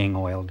birds being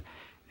oiled,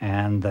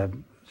 and the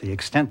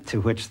extent to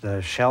which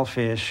the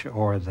shellfish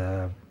or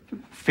the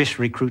fish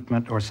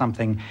recruitment or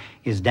something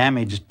is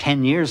damaged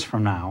 10 years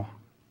from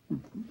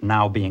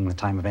now being the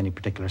time of any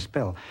particular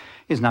spill,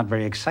 is not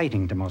very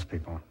exciting to most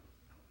people.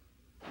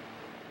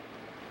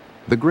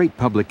 The great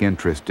public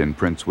interest in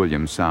Prince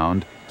William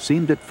Sound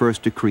seemed at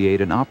first to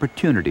create an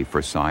opportunity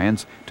for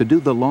science to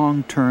do the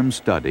long-term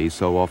study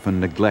so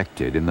often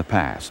neglected in the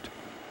past.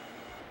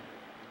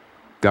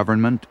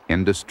 Government,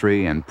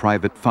 industry, and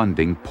private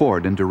funding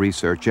poured into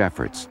research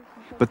efforts.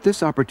 But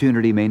this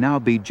opportunity may now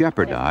be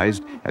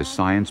jeopardized as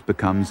science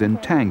becomes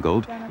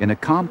entangled in a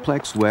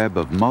complex web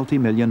of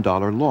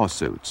multi-million-dollar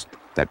lawsuits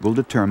that will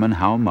determine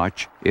how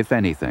much, if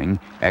anything,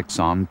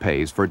 Exxon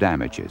pays for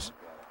damages.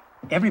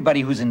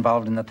 Everybody who's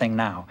involved in the thing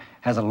now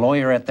has a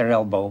lawyer at their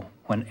elbow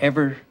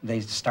whenever they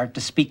start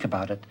to speak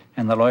about it,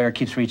 and the lawyer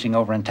keeps reaching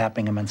over and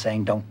tapping them and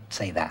saying, don't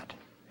say that.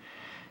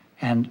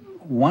 And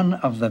one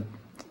of the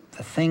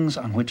things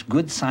on which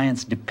good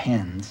science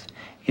depends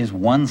is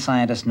one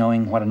scientist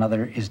knowing what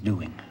another is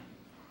doing.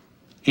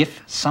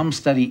 If some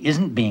study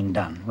isn't being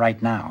done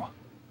right now,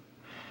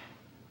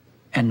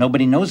 and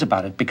nobody knows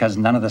about it because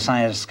none of the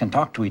scientists can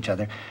talk to each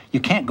other, you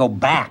can't go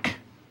back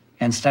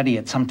and study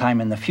it sometime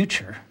in the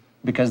future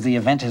because the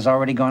event has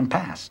already gone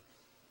past.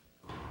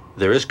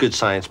 There is good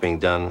science being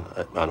done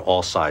on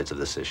all sides of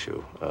this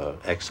issue.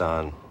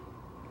 Exxon,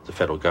 the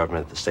federal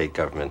government, the state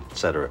government, et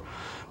cetera.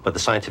 But the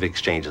scientific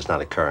exchange is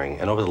not occurring.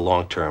 And over the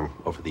long term,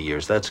 over the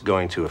years, that's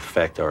going to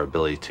affect our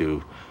ability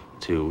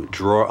to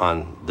draw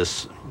on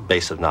this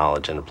base of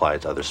knowledge and apply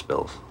it to other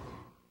spills.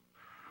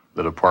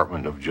 The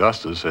Department of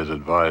Justice has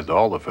advised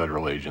all the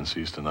federal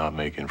agencies to not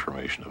make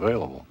information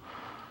available.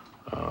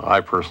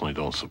 I personally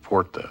don't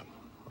support that.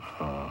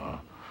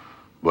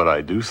 But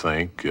I do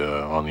think,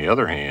 on the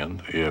other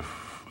hand,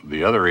 if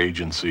the other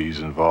agencies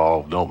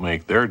involved don't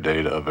make their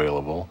data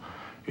available,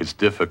 it's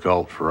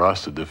difficult for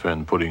us to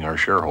defend putting our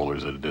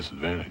shareholders at a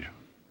disadvantage.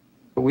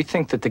 But we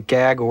think that the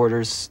gag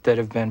orders that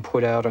have been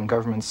put out on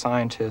government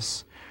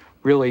scientists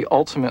really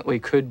ultimately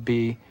could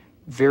be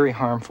very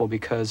harmful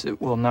because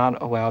it will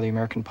not allow the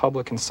American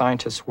public and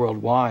scientists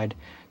worldwide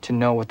to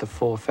know what the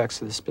full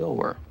effects of the spill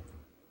were.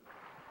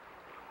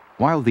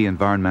 While the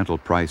environmental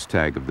price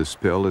tag of the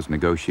spill is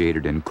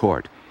negotiated in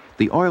court,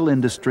 the oil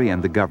industry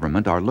and the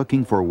government are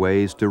looking for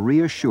ways to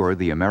reassure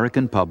the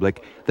American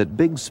public that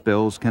big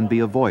spills can be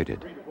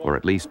avoided, or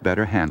at least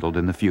better handled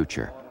in the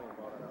future.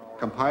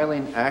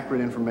 Compiling accurate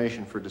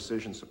information for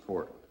decision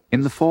support.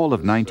 In the fall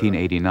of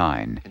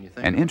 1989,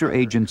 an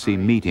interagency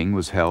meeting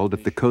was held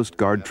at the Coast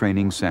Guard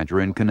Training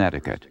Center in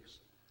Connecticut.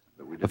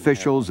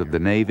 Officials of the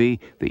Navy,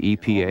 the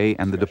EPA,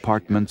 and the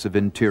Departments of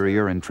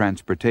Interior and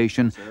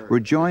Transportation were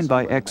joined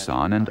by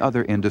Exxon and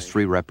other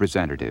industry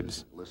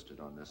representatives.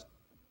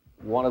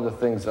 One of the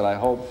things that I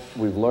hope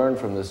we've learned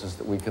from this is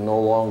that we can no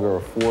longer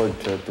afford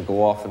to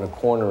go off in a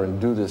corner and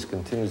do this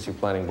contingency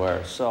planning by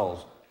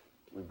ourselves.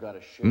 We've got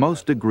to share.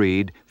 Most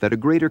agreed that a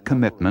greater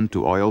commitment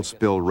to oil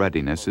spill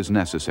readiness is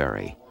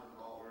necessary.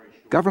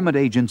 Government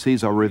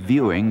agencies are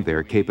reviewing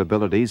their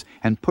capabilities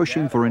and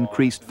pushing for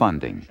increased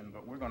funding.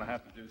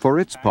 For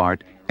its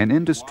part, an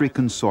industry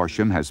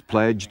consortium has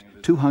pledged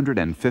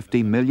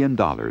 $250 million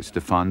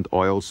to fund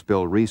oil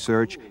spill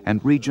research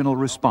and regional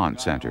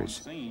response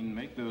centers.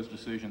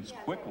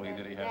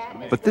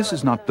 But this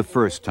is not the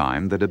first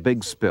time that a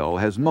big spill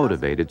has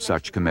motivated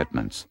such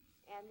commitments.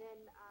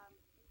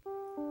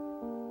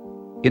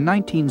 In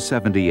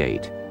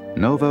 1978,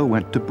 Nova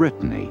went to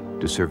Brittany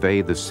to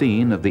survey the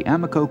scene of the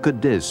Amoco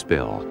Cadiz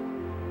spill.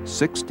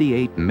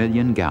 68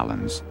 million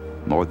gallons,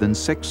 more than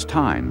 6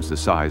 times the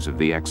size of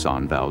the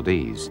Exxon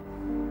Valdez.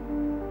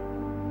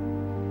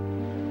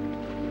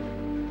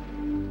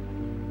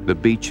 The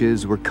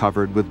beaches were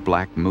covered with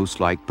black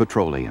mousse-like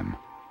petroleum.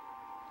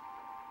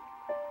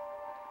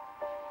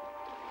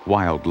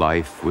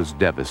 Wildlife was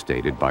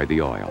devastated by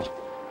the oil.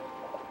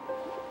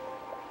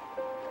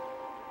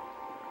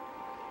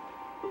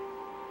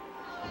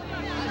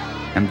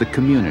 And the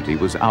community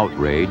was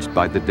outraged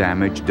by the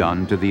damage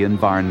done to the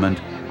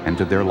environment and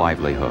to their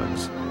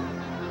livelihoods.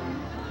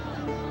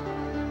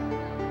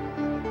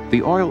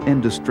 The oil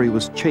industry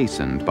was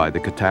chastened by the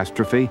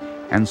catastrophe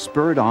and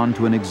spurred on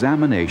to an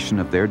examination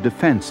of their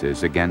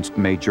defenses against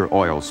major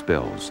oil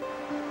spills.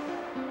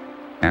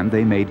 And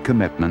they made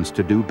commitments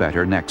to do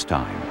better next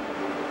time.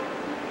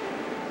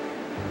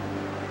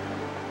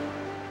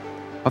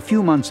 A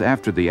few months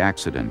after the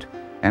accident,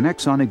 an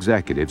Exxon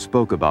executive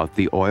spoke about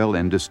the oil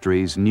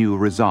industry's new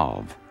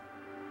resolve.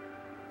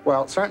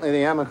 Well, certainly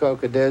the Amoco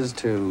Cadiz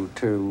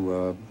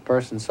to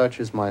persons such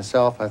as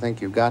myself, I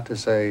think you've got to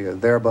say,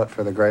 there but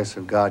for the grace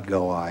of God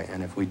go I.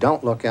 And if we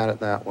don't look at it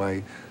that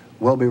way,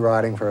 we'll be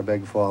riding for a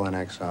big fall in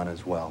Exxon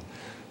as well.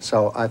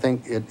 So I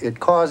think it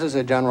causes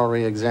a general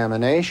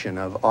re-examination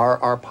of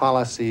are our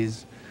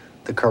policies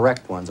the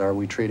correct ones? Are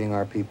we treating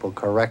our people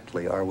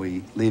correctly? Are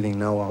we leaving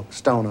no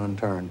stone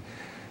unturned?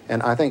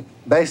 And I think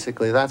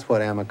basically that's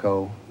what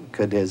Amoco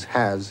Cadiz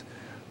has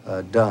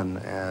done.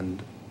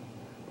 And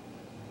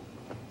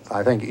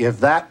I think if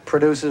that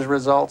produces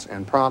results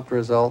and prompt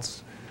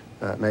results,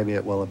 maybe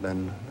it will have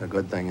been a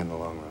good thing in the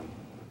long run.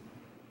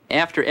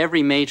 After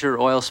every major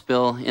oil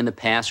spill in the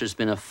past, there's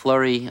been a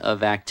flurry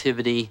of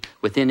activity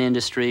within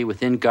industry,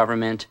 within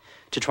government,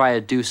 to try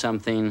to do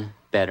something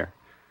better.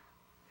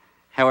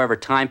 However,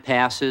 time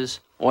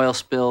passes, oil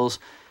spills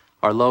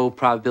are low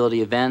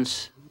probability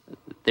events,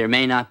 there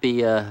may not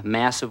be a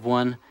massive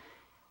one,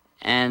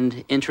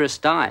 and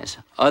interest dies.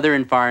 Other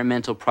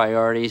environmental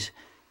priorities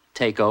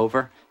take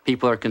over,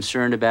 People are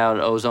concerned about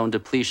ozone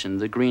depletion,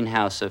 the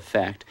greenhouse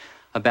effect,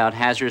 about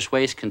hazardous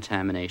waste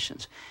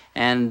contaminations.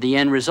 And the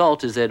end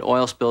result is that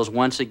oil spills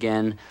once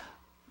again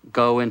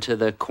go into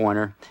the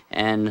corner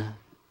and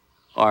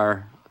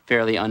are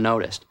fairly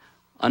unnoticed.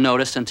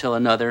 Unnoticed until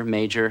another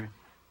major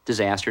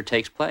disaster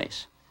takes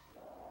place.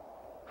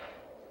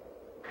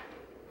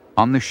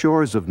 On the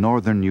shores of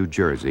northern New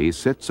Jersey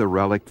sits a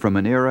relic from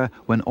an era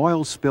when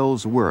oil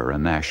spills were a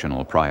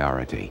national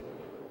priority.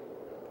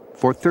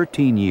 For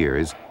 13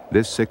 years,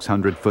 this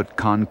 600-foot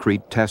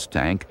concrete test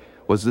tank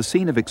was the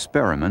scene of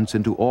experiments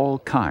into all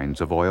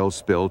kinds of oil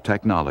spill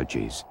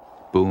technologies,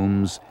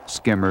 booms,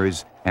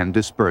 skimmers, and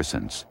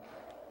dispersants.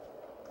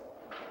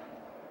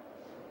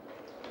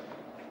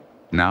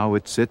 Now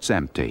it sits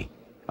empty,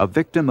 a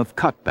victim of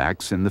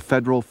cutbacks in the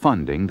federal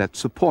funding that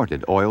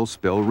supported oil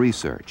spill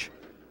research.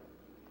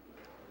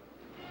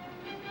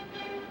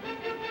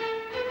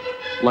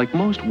 Like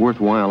most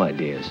worthwhile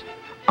ideas,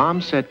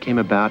 OMSET came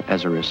about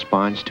as a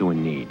response to a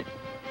need: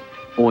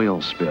 oil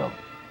spill.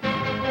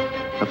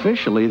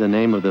 Officially, the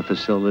name of the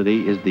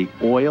facility is the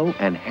Oil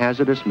and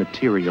Hazardous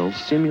Materials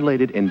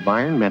Simulated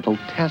Environmental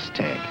Test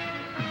Tank.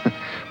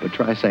 But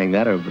try saying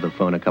that over the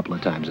phone a couple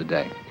of times a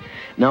day.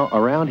 Now,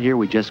 around here,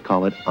 we just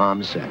call it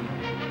OMSET.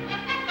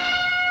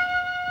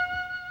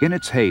 In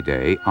its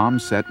heyday,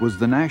 OMSET was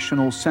the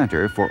National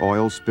Center for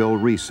Oil Spill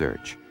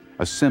Research,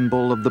 a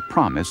symbol of the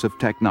promise of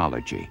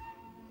technology.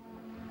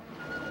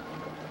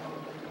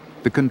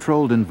 The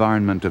controlled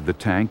environment of the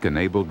tank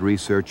enabled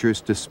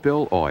researchers to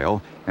spill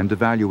oil and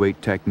evaluate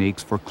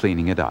techniques for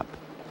cleaning it up.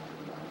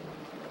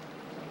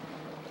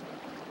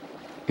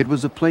 It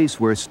was a place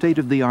where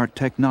state-of-the-art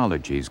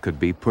technologies could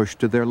be pushed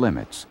to their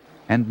limits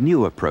and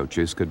new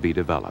approaches could be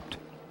developed.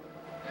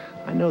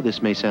 I know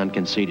this may sound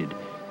conceited,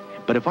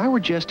 but if I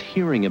were just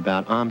hearing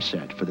about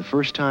OMSET for the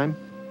first time,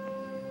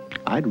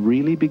 I'd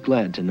really be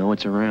glad to know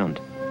it's around.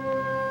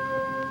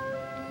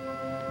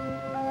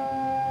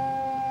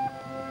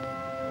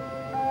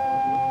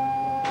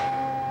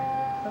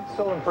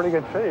 Still in pretty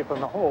good shape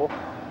on the whole.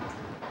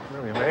 I'm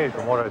really amazed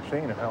from what I've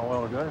seen and how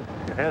well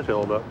it has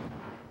held up.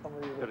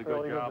 Did a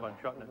good job on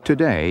shutting it.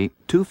 Today,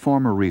 two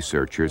former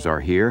researchers are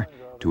here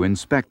to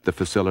inspect the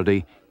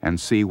facility and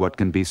see what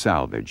can be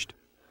salvaged.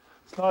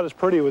 It's not as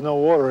pretty with no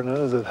water in it,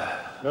 is it?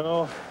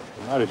 No,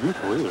 not as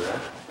useful either.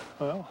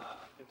 Well,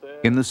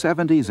 in the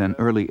 70s and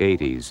early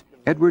 80s,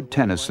 Edward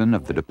Tennyson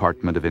of the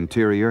Department of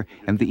Interior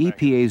and the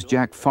EPA's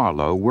Jack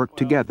Farlow worked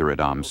together at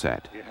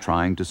OMSET,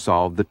 trying to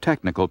solve the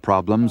technical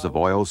problems of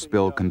oil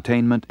spill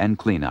containment and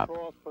cleanup.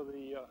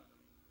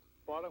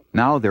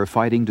 Now they're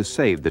fighting to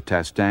save the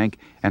test tank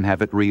and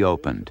have it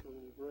reopened.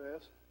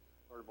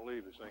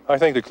 I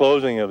think the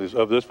closing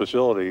of this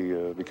facility,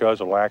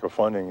 because of lack of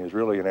funding, is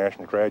really a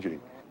national tragedy.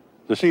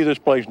 To see this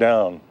place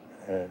down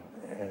and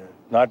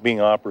not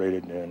being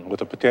operated, and with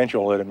the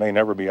potential that it may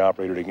never be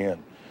operated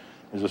again,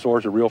 is a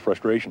source of real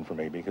frustration for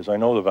me, because I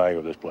know the value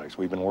of this place.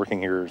 We've been working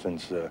here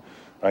since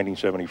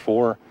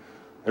 1974.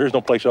 There's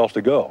no place else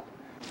to go.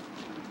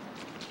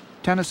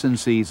 Tennyson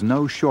sees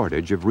no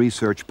shortage of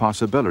research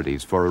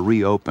possibilities for a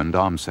reopened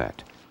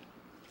OMSET.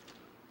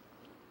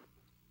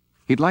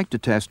 He'd like to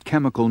test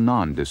chemical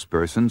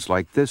non-dispersants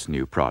like this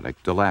new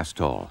product,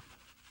 Elastol.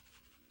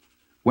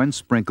 When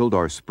sprinkled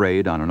or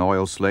sprayed on an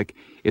oil slick,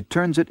 it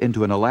turns it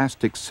into an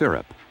elastic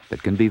syrup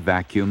that can be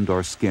vacuumed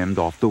or skimmed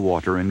off the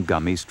water in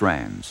gummy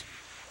strands.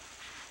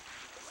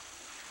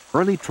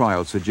 Early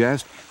trials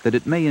suggest that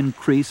it may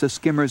increase a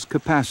skimmer's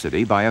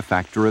capacity by a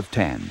factor of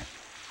 10.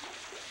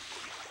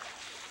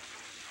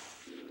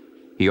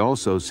 He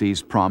also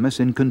sees promise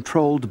in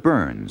controlled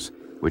burns,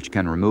 which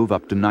can remove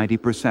up to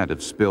 90%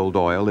 of spilled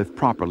oil if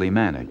properly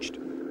managed.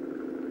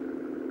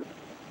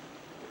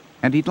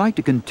 And he'd like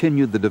to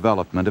continue the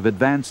development of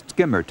advanced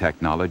skimmer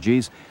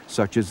technologies,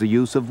 such as the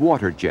use of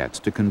water jets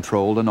to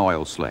control an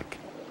oil slick.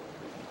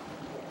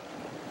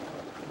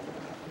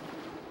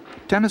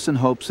 Tennyson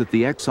hopes that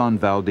the Exxon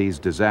Valdez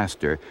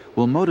disaster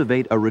will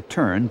motivate a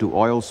return to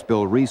oil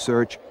spill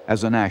research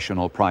as a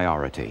national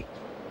priority.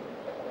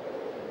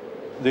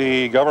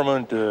 The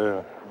government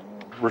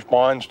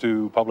responds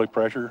to public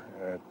pressure.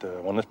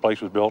 When this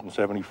place was built in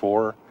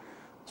 '74,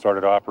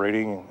 started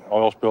operating,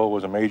 oil spill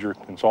was a major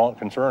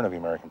concern of the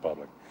American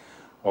public.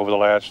 Over the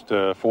last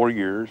 4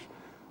 years,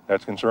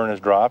 that concern has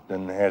dropped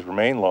and has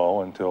remained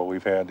low until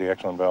we've had the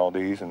Exxon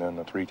Valdez and then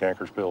the 3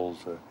 tanker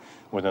spills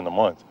within the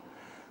month.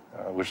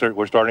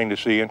 We're starting to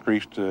see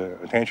increased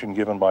attention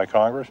given by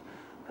Congress.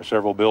 There are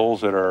several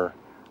bills that are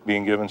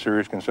being given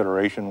serious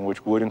consideration,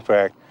 which would in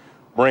fact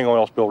bring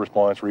oil spill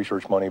response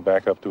research money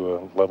back up to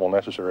a level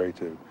necessary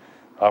to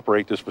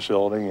operate this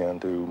facility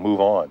and to move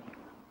on.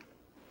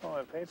 Oh,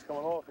 that paint's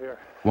coming off here.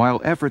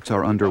 While efforts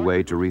are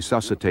underway to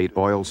resuscitate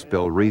oil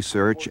spill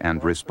research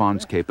and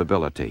response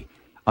capability,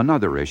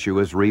 another issue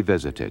is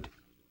revisited.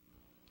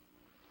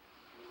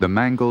 The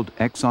mangled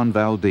Exxon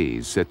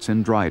Valdez sits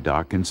in dry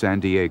dock in San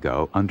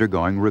Diego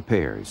undergoing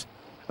repairs,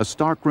 a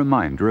stark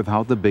reminder of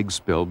how the big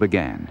spill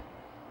began.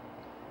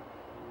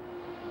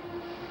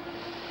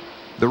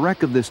 The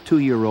wreck of this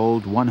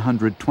 2-year-old,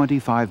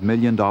 $125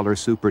 million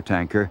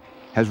supertanker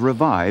has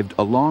revived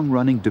a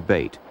long-running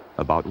debate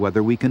about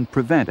whether we can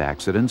prevent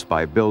accidents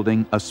by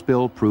building a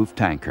spill-proof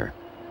tanker.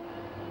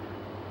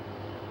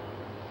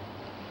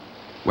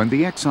 When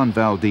the Exxon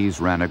Valdez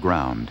ran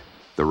aground,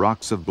 the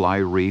rocks of Bligh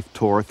Reef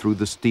tore through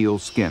the steel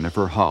skin of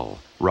her hull,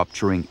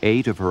 rupturing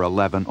 8 of her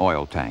 11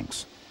 oil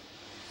tanks.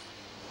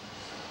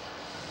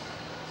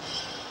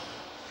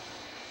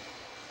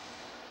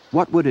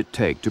 What would it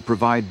take to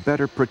provide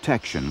better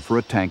protection for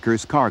a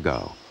tanker's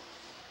cargo?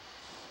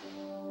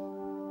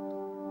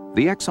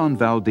 The Exxon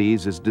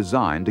Valdez is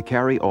designed to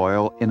carry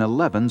oil in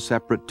 11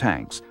 separate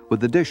tanks,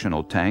 with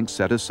additional tanks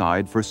set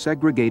aside for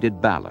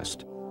segregated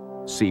ballast.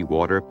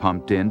 Seawater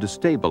pumped in to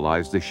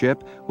stabilize the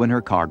ship when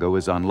her cargo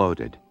is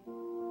unloaded.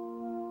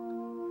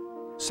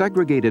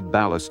 Segregated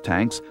ballast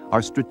tanks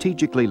are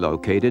strategically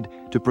located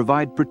to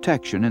provide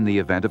protection in the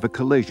event of a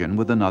collision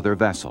with another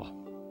vessel.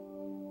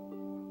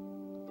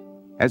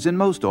 As in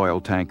most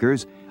oil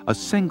tankers, a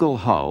single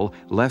hull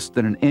less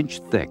than an inch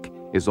thick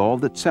is all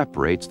that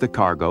separates the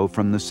cargo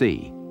from the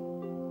sea.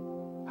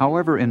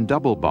 However, in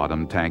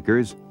double-bottom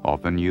tankers,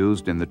 often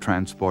used in the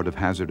transport of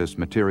hazardous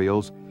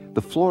materials,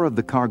 the floor of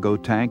the cargo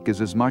tank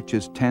is as much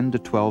as 10 to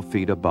 12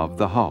 feet above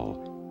the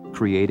hull,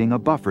 creating a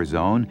buffer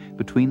zone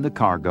between the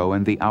cargo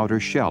and the outer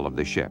shell of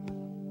the ship.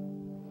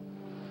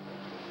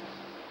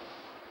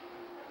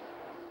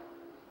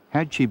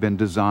 Had she been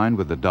designed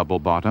with a double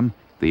bottom,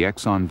 the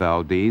Exxon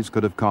Valdez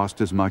could have cost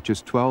as much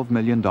as $12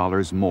 million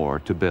more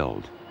to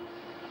build.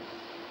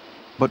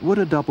 But would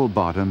a double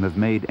bottom have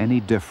made any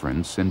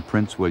difference in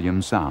Prince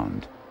William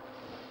Sound?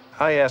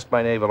 I asked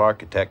my naval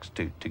architects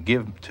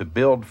to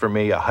build for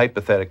me a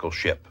hypothetical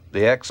ship,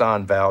 the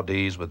Exxon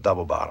Valdez with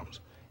double bottoms,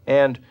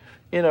 and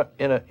in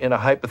a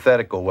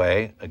hypothetical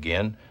way,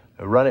 again,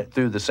 run it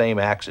through the same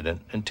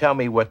accident and tell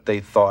me what they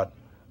thought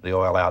the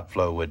oil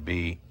outflow would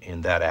be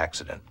in that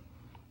accident.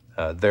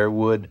 There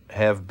would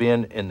have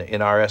been,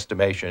 in our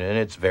estimation, and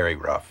it's very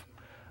rough,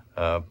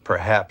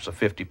 perhaps a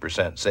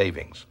 50%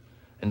 savings.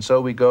 And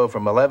so we go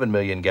from 11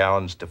 million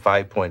gallons to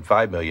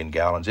 5.5 million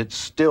gallons. It's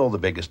still the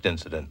biggest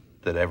incident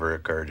that ever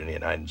occurred in the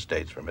United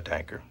States from a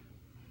tanker.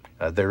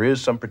 There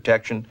is some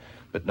protection,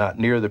 but not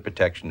near the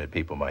protection that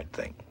people might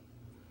think.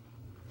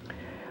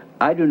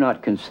 I do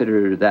not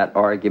consider that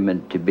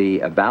argument to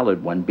be a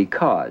valid one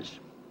because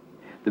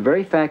the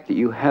very fact that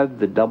you have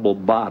the double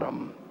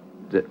bottom,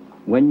 that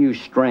when you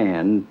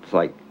strand,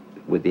 like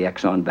with the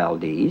Exxon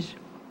Valdez,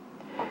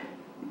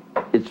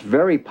 it's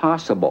very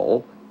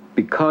possible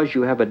because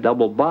you have a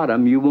double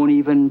bottom, you won't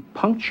even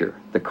puncture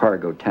the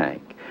cargo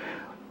tank.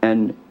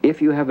 And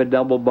if you have a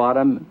double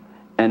bottom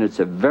and it's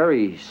a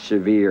very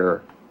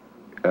severe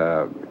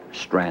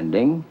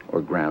stranding or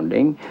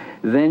grounding,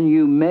 then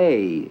you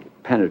may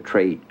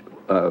penetrate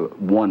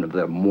one of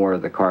the more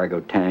of the cargo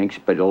tanks,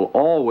 but it'll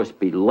always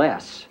be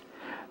less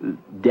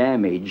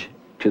damage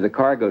to the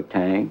cargo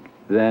tank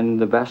than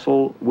the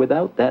vessel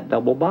without that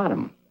double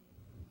bottom.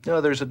 No,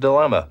 there's a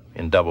dilemma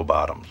in double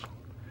bottoms.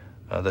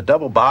 The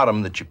double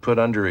bottom that you put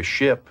under a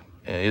ship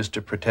is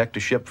to protect a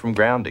ship from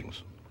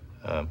groundings.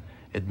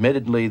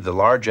 Admittedly, the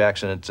large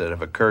accidents that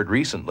have occurred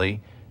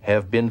recently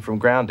have been from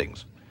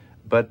groundings.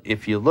 But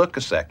if you look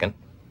a second,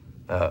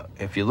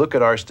 if you look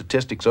at our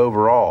statistics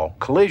overall,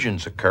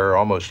 collisions occur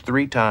almost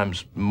 3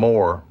 times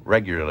more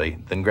regularly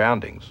than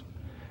groundings.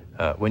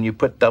 When you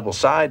put double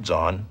sides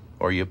on,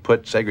 or you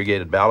put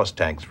segregated ballast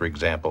tanks, for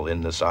example, in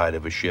the side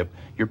of a ship,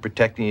 you're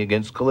protecting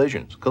against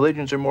collisions.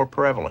 Collisions are more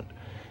prevalent.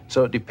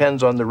 So it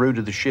depends on the route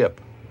of the ship.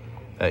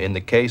 In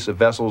the case of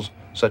vessels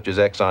such as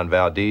Exxon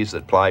Valdez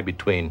that ply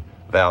between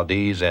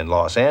Valdez and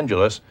Los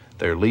Angeles,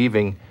 they're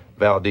leaving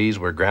Valdez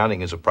where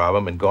grounding is a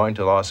problem and going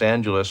to Los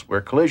Angeles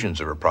where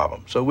collisions are a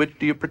problem. So which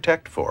do you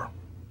protect for?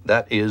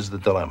 That is the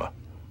dilemma.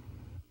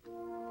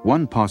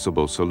 One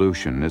possible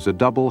solution is a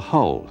double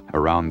hull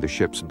around the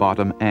ship's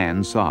bottom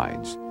and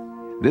sides.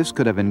 This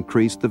could have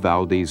increased the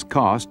Valdez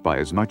cost by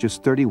as much as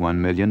 $31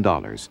 million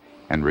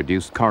and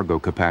reduced cargo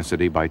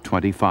capacity by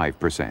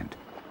 25%.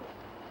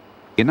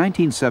 In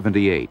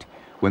 1978,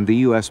 when the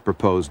U.S.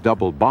 proposed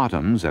double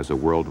bottoms as a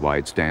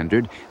worldwide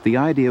standard, the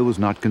idea was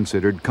not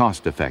considered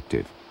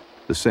cost-effective.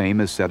 The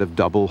same is said of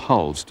double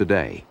hulls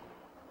today.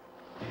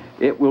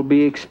 It will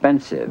be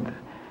expensive.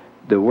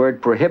 The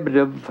word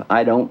prohibitive,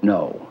 I don't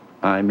know.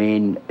 I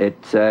mean,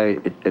 it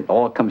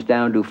all comes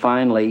down to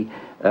finally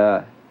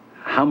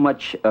how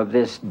much of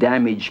this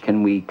damage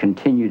can we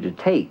continue to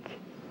take?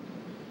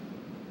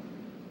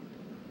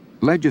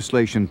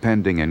 Legislation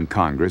pending in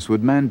Congress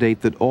would mandate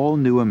that all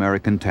new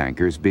American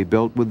tankers be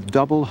built with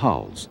double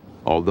hulls,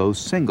 although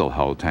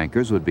single-hull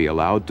tankers would be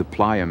allowed to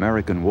ply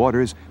American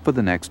waters for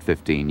the next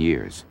 15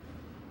 years.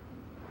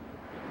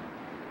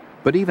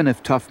 But even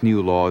if tough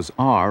new laws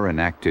are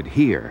enacted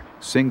here,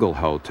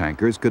 single-hull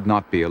tankers could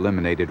not be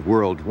eliminated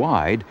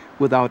worldwide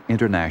without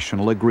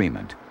international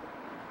agreement.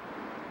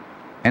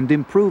 And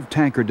improved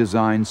tanker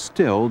design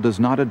still does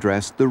not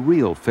address the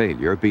real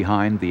failure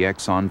behind the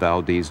Exxon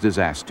Valdez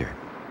disaster.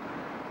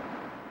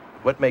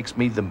 what makes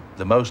me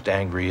the most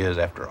angry is,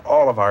 after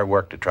all of our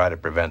work to try to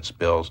prevent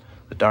spills,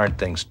 the darn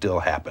thing still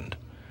happened.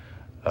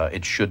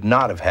 It should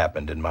not have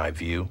happened, in my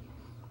view.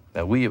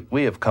 Now,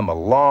 we have come a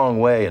long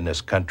way in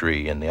this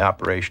country in the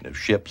operation of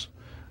ships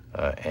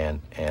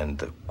and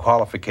the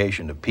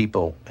qualification of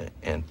people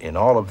in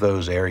all of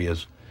those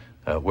areas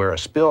where a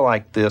spill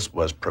like this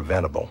was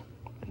preventable,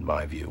 in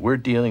my view. We're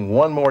dealing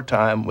one more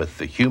time with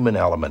the human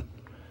element.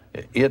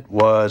 It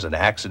was an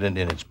accident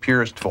in its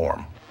purest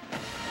form.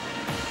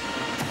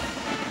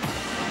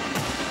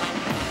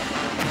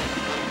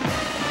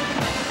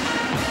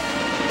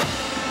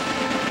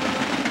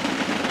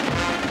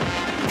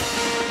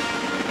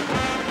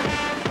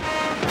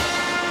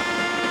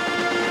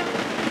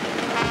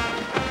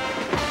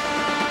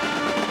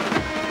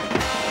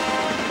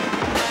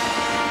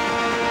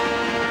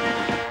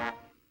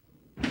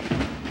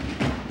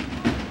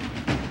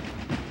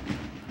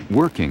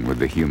 Working with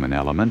the human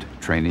element,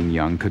 training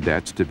young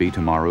cadets to be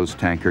tomorrow's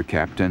tanker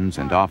captains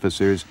and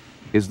officers,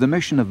 is the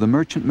mission of the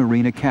Merchant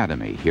Marine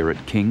Academy here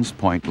at Kings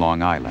Point,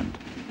 Long Island.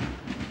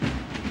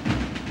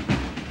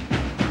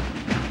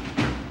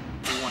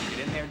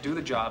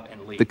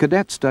 The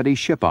cadets study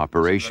ship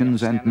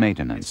operations and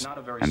maintenance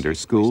and are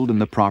schooled in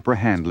the proper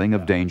handling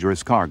of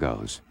dangerous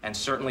cargoes. And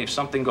certainly if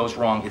something goes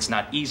wrong, it's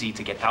not easy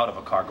to get out of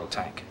a cargo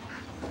tank.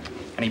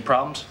 Any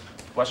problems?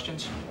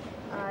 Questions?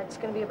 It's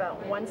going to be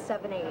about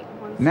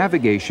 178.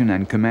 Navigation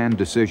and command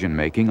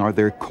decision-making are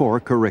their core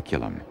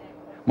curriculum.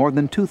 More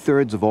than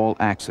 2/3 of all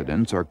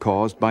accidents are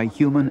caused by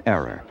human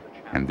error,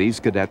 and these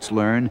cadets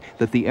learn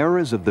that the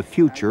errors of the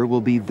future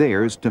will be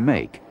theirs to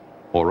make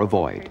or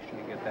avoid.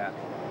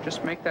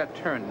 Just make that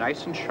turn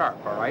nice and sharp,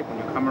 all right, when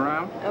you come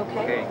around? Okay.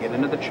 Okay, get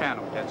into the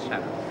channel, dead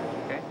center.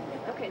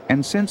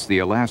 And since the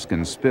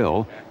Alaskan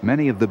spill,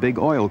 many of the big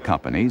oil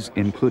companies,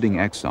 including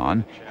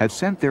Exxon, have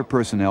sent their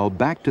personnel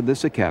back to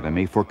this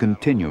academy for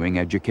continuing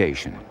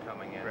education.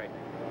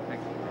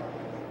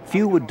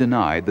 Few would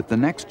deny that the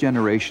next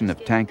generation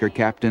of tanker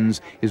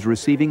captains is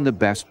receiving the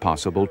best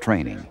possible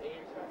training.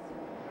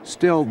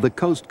 Still, the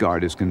Coast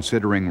Guard is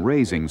considering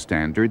raising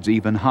standards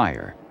even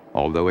higher,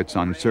 although it's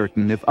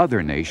uncertain if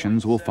other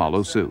nations will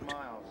follow suit.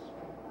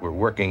 We're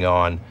working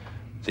on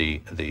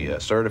the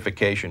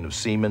certification of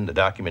seamen, the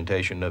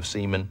documentation of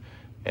seamen,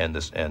 and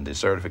the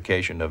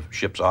certification of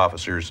ship's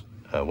officers.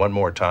 One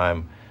more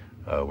time,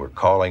 we're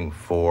calling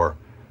for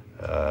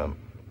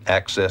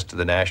access to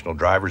the National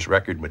Driver's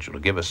Record, which will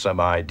give us some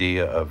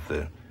idea of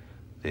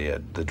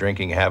the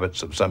drinking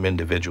habits of some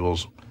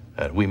individuals.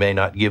 We may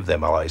not give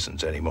them a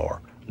license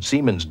anymore.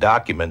 Seamen's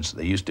documents,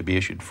 they used to be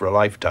issued for a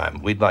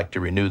lifetime. We'd like to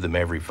renew them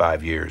every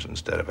 5 years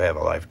instead of have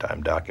a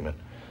lifetime document.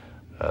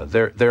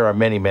 There are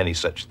many, many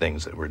such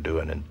things that we're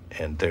doing,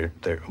 and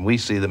we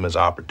see them as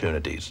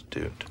opportunities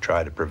to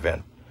try to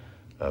prevent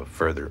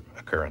further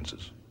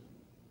occurrences.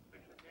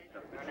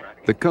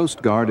 The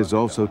Coast Guard is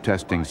also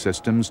testing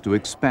systems to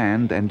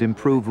expand and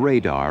improve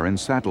radar and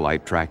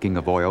satellite tracking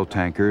of oil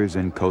tankers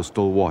in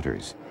coastal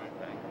waters.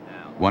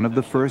 One of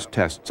the first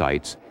test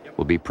sites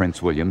will be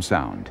Prince William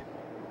Sound.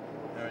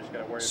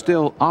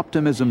 Still,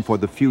 optimism for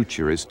the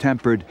future is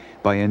tempered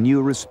by a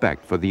new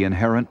respect for the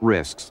inherent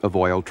risks of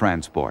oil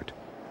transport.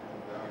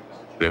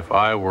 If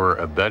I were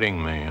a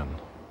betting man,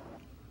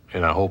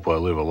 and I hope I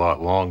live a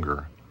lot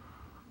longer,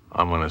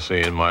 I'm going to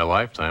say in my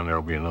lifetime there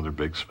will be another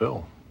big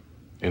spill,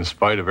 in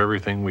spite of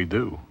everything we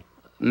do.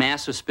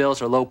 Massive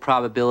spills are low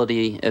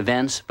probability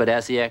events, but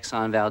as the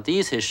Exxon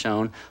Valdez has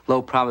shown,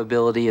 low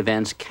probability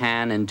events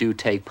can and do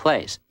take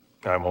place.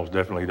 I most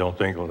definitely don't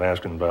think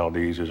Alaskan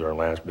Valdez is our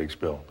last big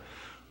spill.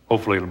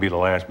 Hopefully it'll be the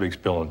last big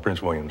spill in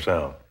Prince William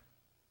Sound.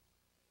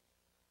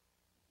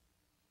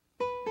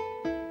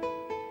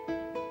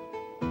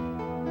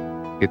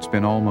 It's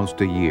been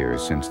almost a year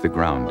since the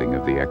grounding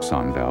of the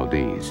Exxon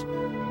Valdez.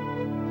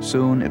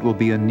 Soon it will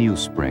be a new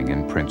spring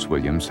in Prince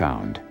William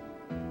Sound.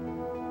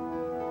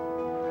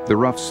 The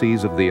rough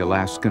seas of the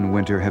Alaskan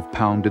winter have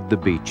pounded the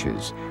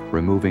beaches,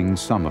 removing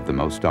some of the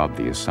most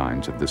obvious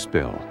signs of the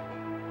spill.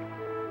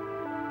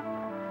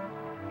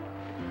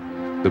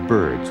 The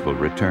birds will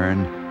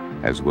return,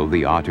 as will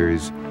the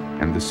otters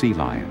and the sea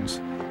lions.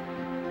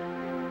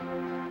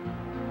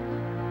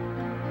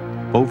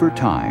 Over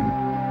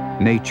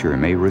time, nature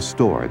may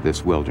restore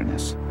this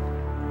wilderness.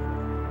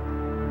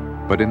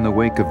 But in the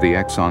wake of the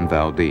Exxon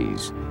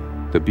Valdez,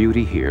 the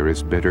beauty here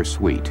is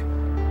bittersweet.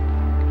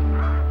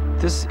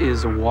 This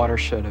is a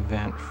watershed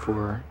event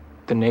for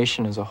the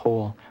nation as a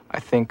whole. I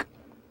think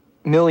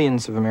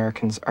millions of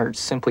Americans are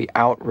simply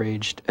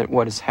outraged at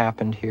what has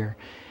happened here.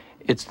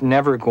 It's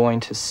never going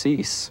to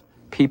cease.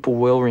 People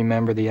will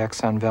remember the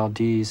Exxon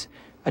Valdez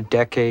a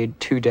decade,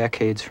 2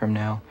 decades from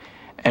now.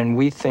 And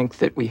we think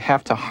that we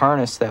have to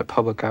harness that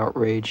public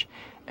outrage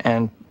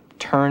and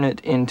turn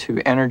it into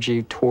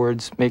energy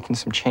towards making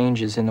some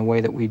changes in the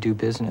way that we do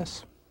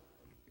business.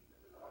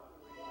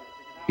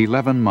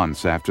 11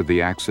 months after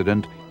the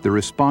accident, the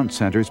response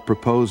centers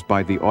proposed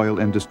by the Oil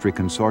Industry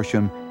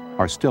Consortium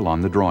are still on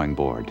the drawing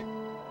board.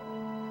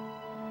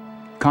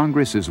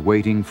 Congress is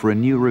waiting for a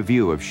new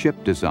review of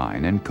ship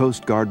design and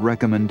Coast Guard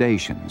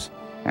recommendations,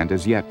 and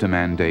has yet to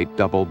mandate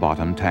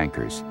double-bottom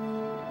tankers.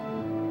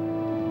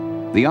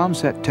 The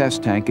Omset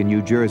test tank in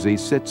New Jersey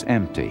sits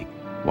empty,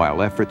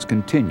 while efforts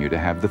continue to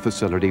have the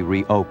facility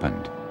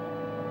reopened.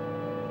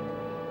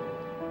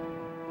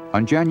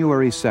 On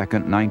January 2,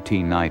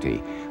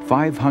 1990,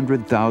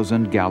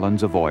 500,000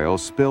 gallons of oil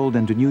spilled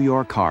into New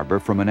York Harbor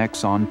from an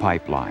Exxon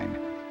pipeline.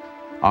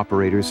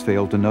 Operators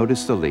failed to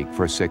notice the leak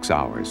for 6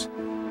 hours.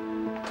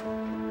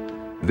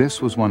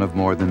 This was one of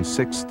more than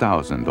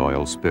 6,000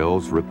 oil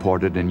spills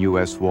reported in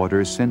U.S.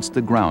 waters since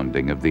the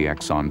grounding of the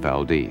Exxon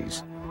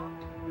Valdez.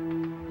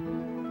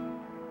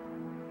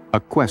 A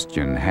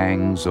question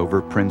hangs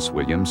over Prince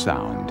William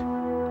Sound.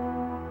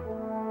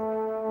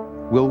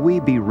 Will we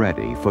be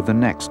ready for the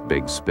next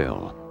big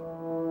spill?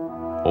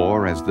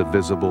 Or as the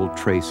visible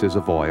traces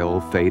of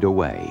oil fade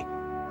away,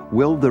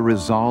 will the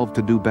resolve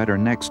to do better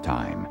next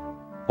time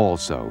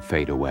also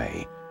fade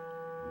away?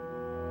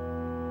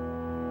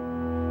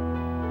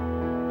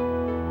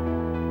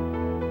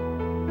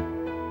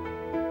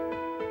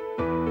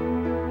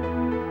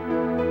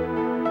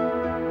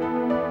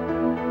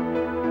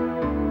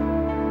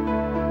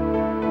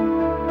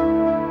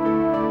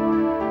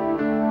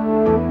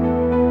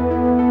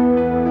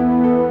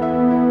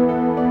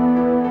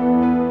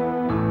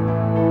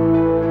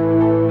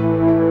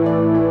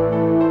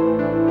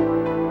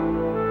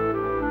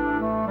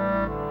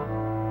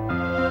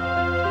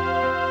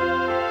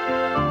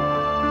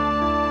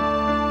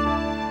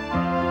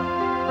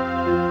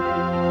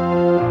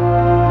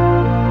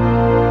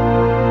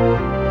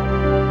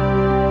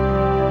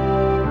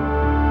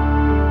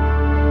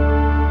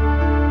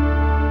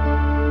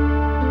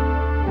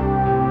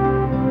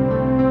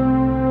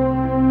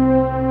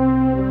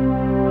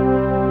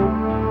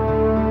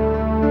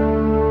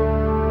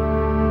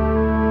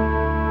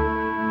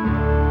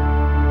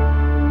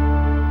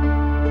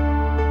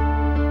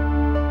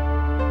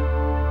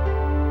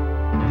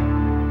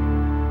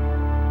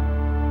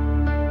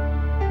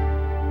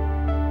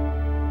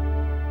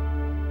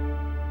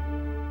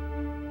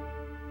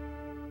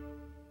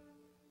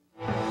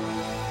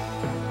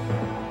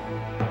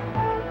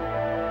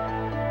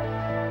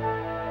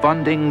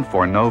 Funding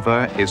for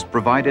NOVA is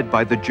provided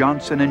by the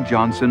Johnson &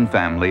 Johnson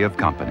family of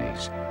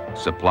companies,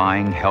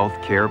 supplying health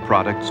care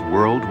products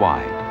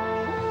worldwide.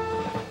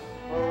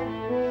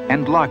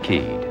 And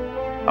Lockheed,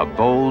 a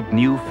bold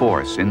new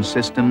force in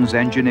systems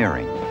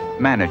engineering,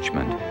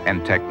 management,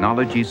 and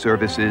technology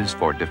services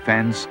for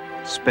defense,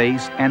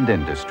 space, and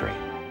industry.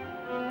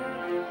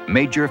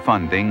 Major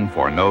funding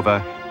for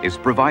NOVA is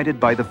provided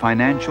by the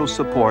financial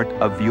support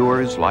of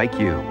viewers like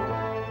you.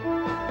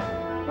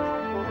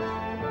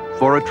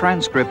 For a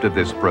transcript of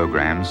this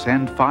program,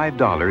 send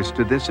 $5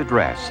 to this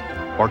address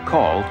or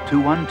call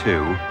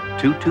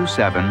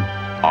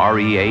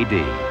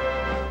 212-227-READ.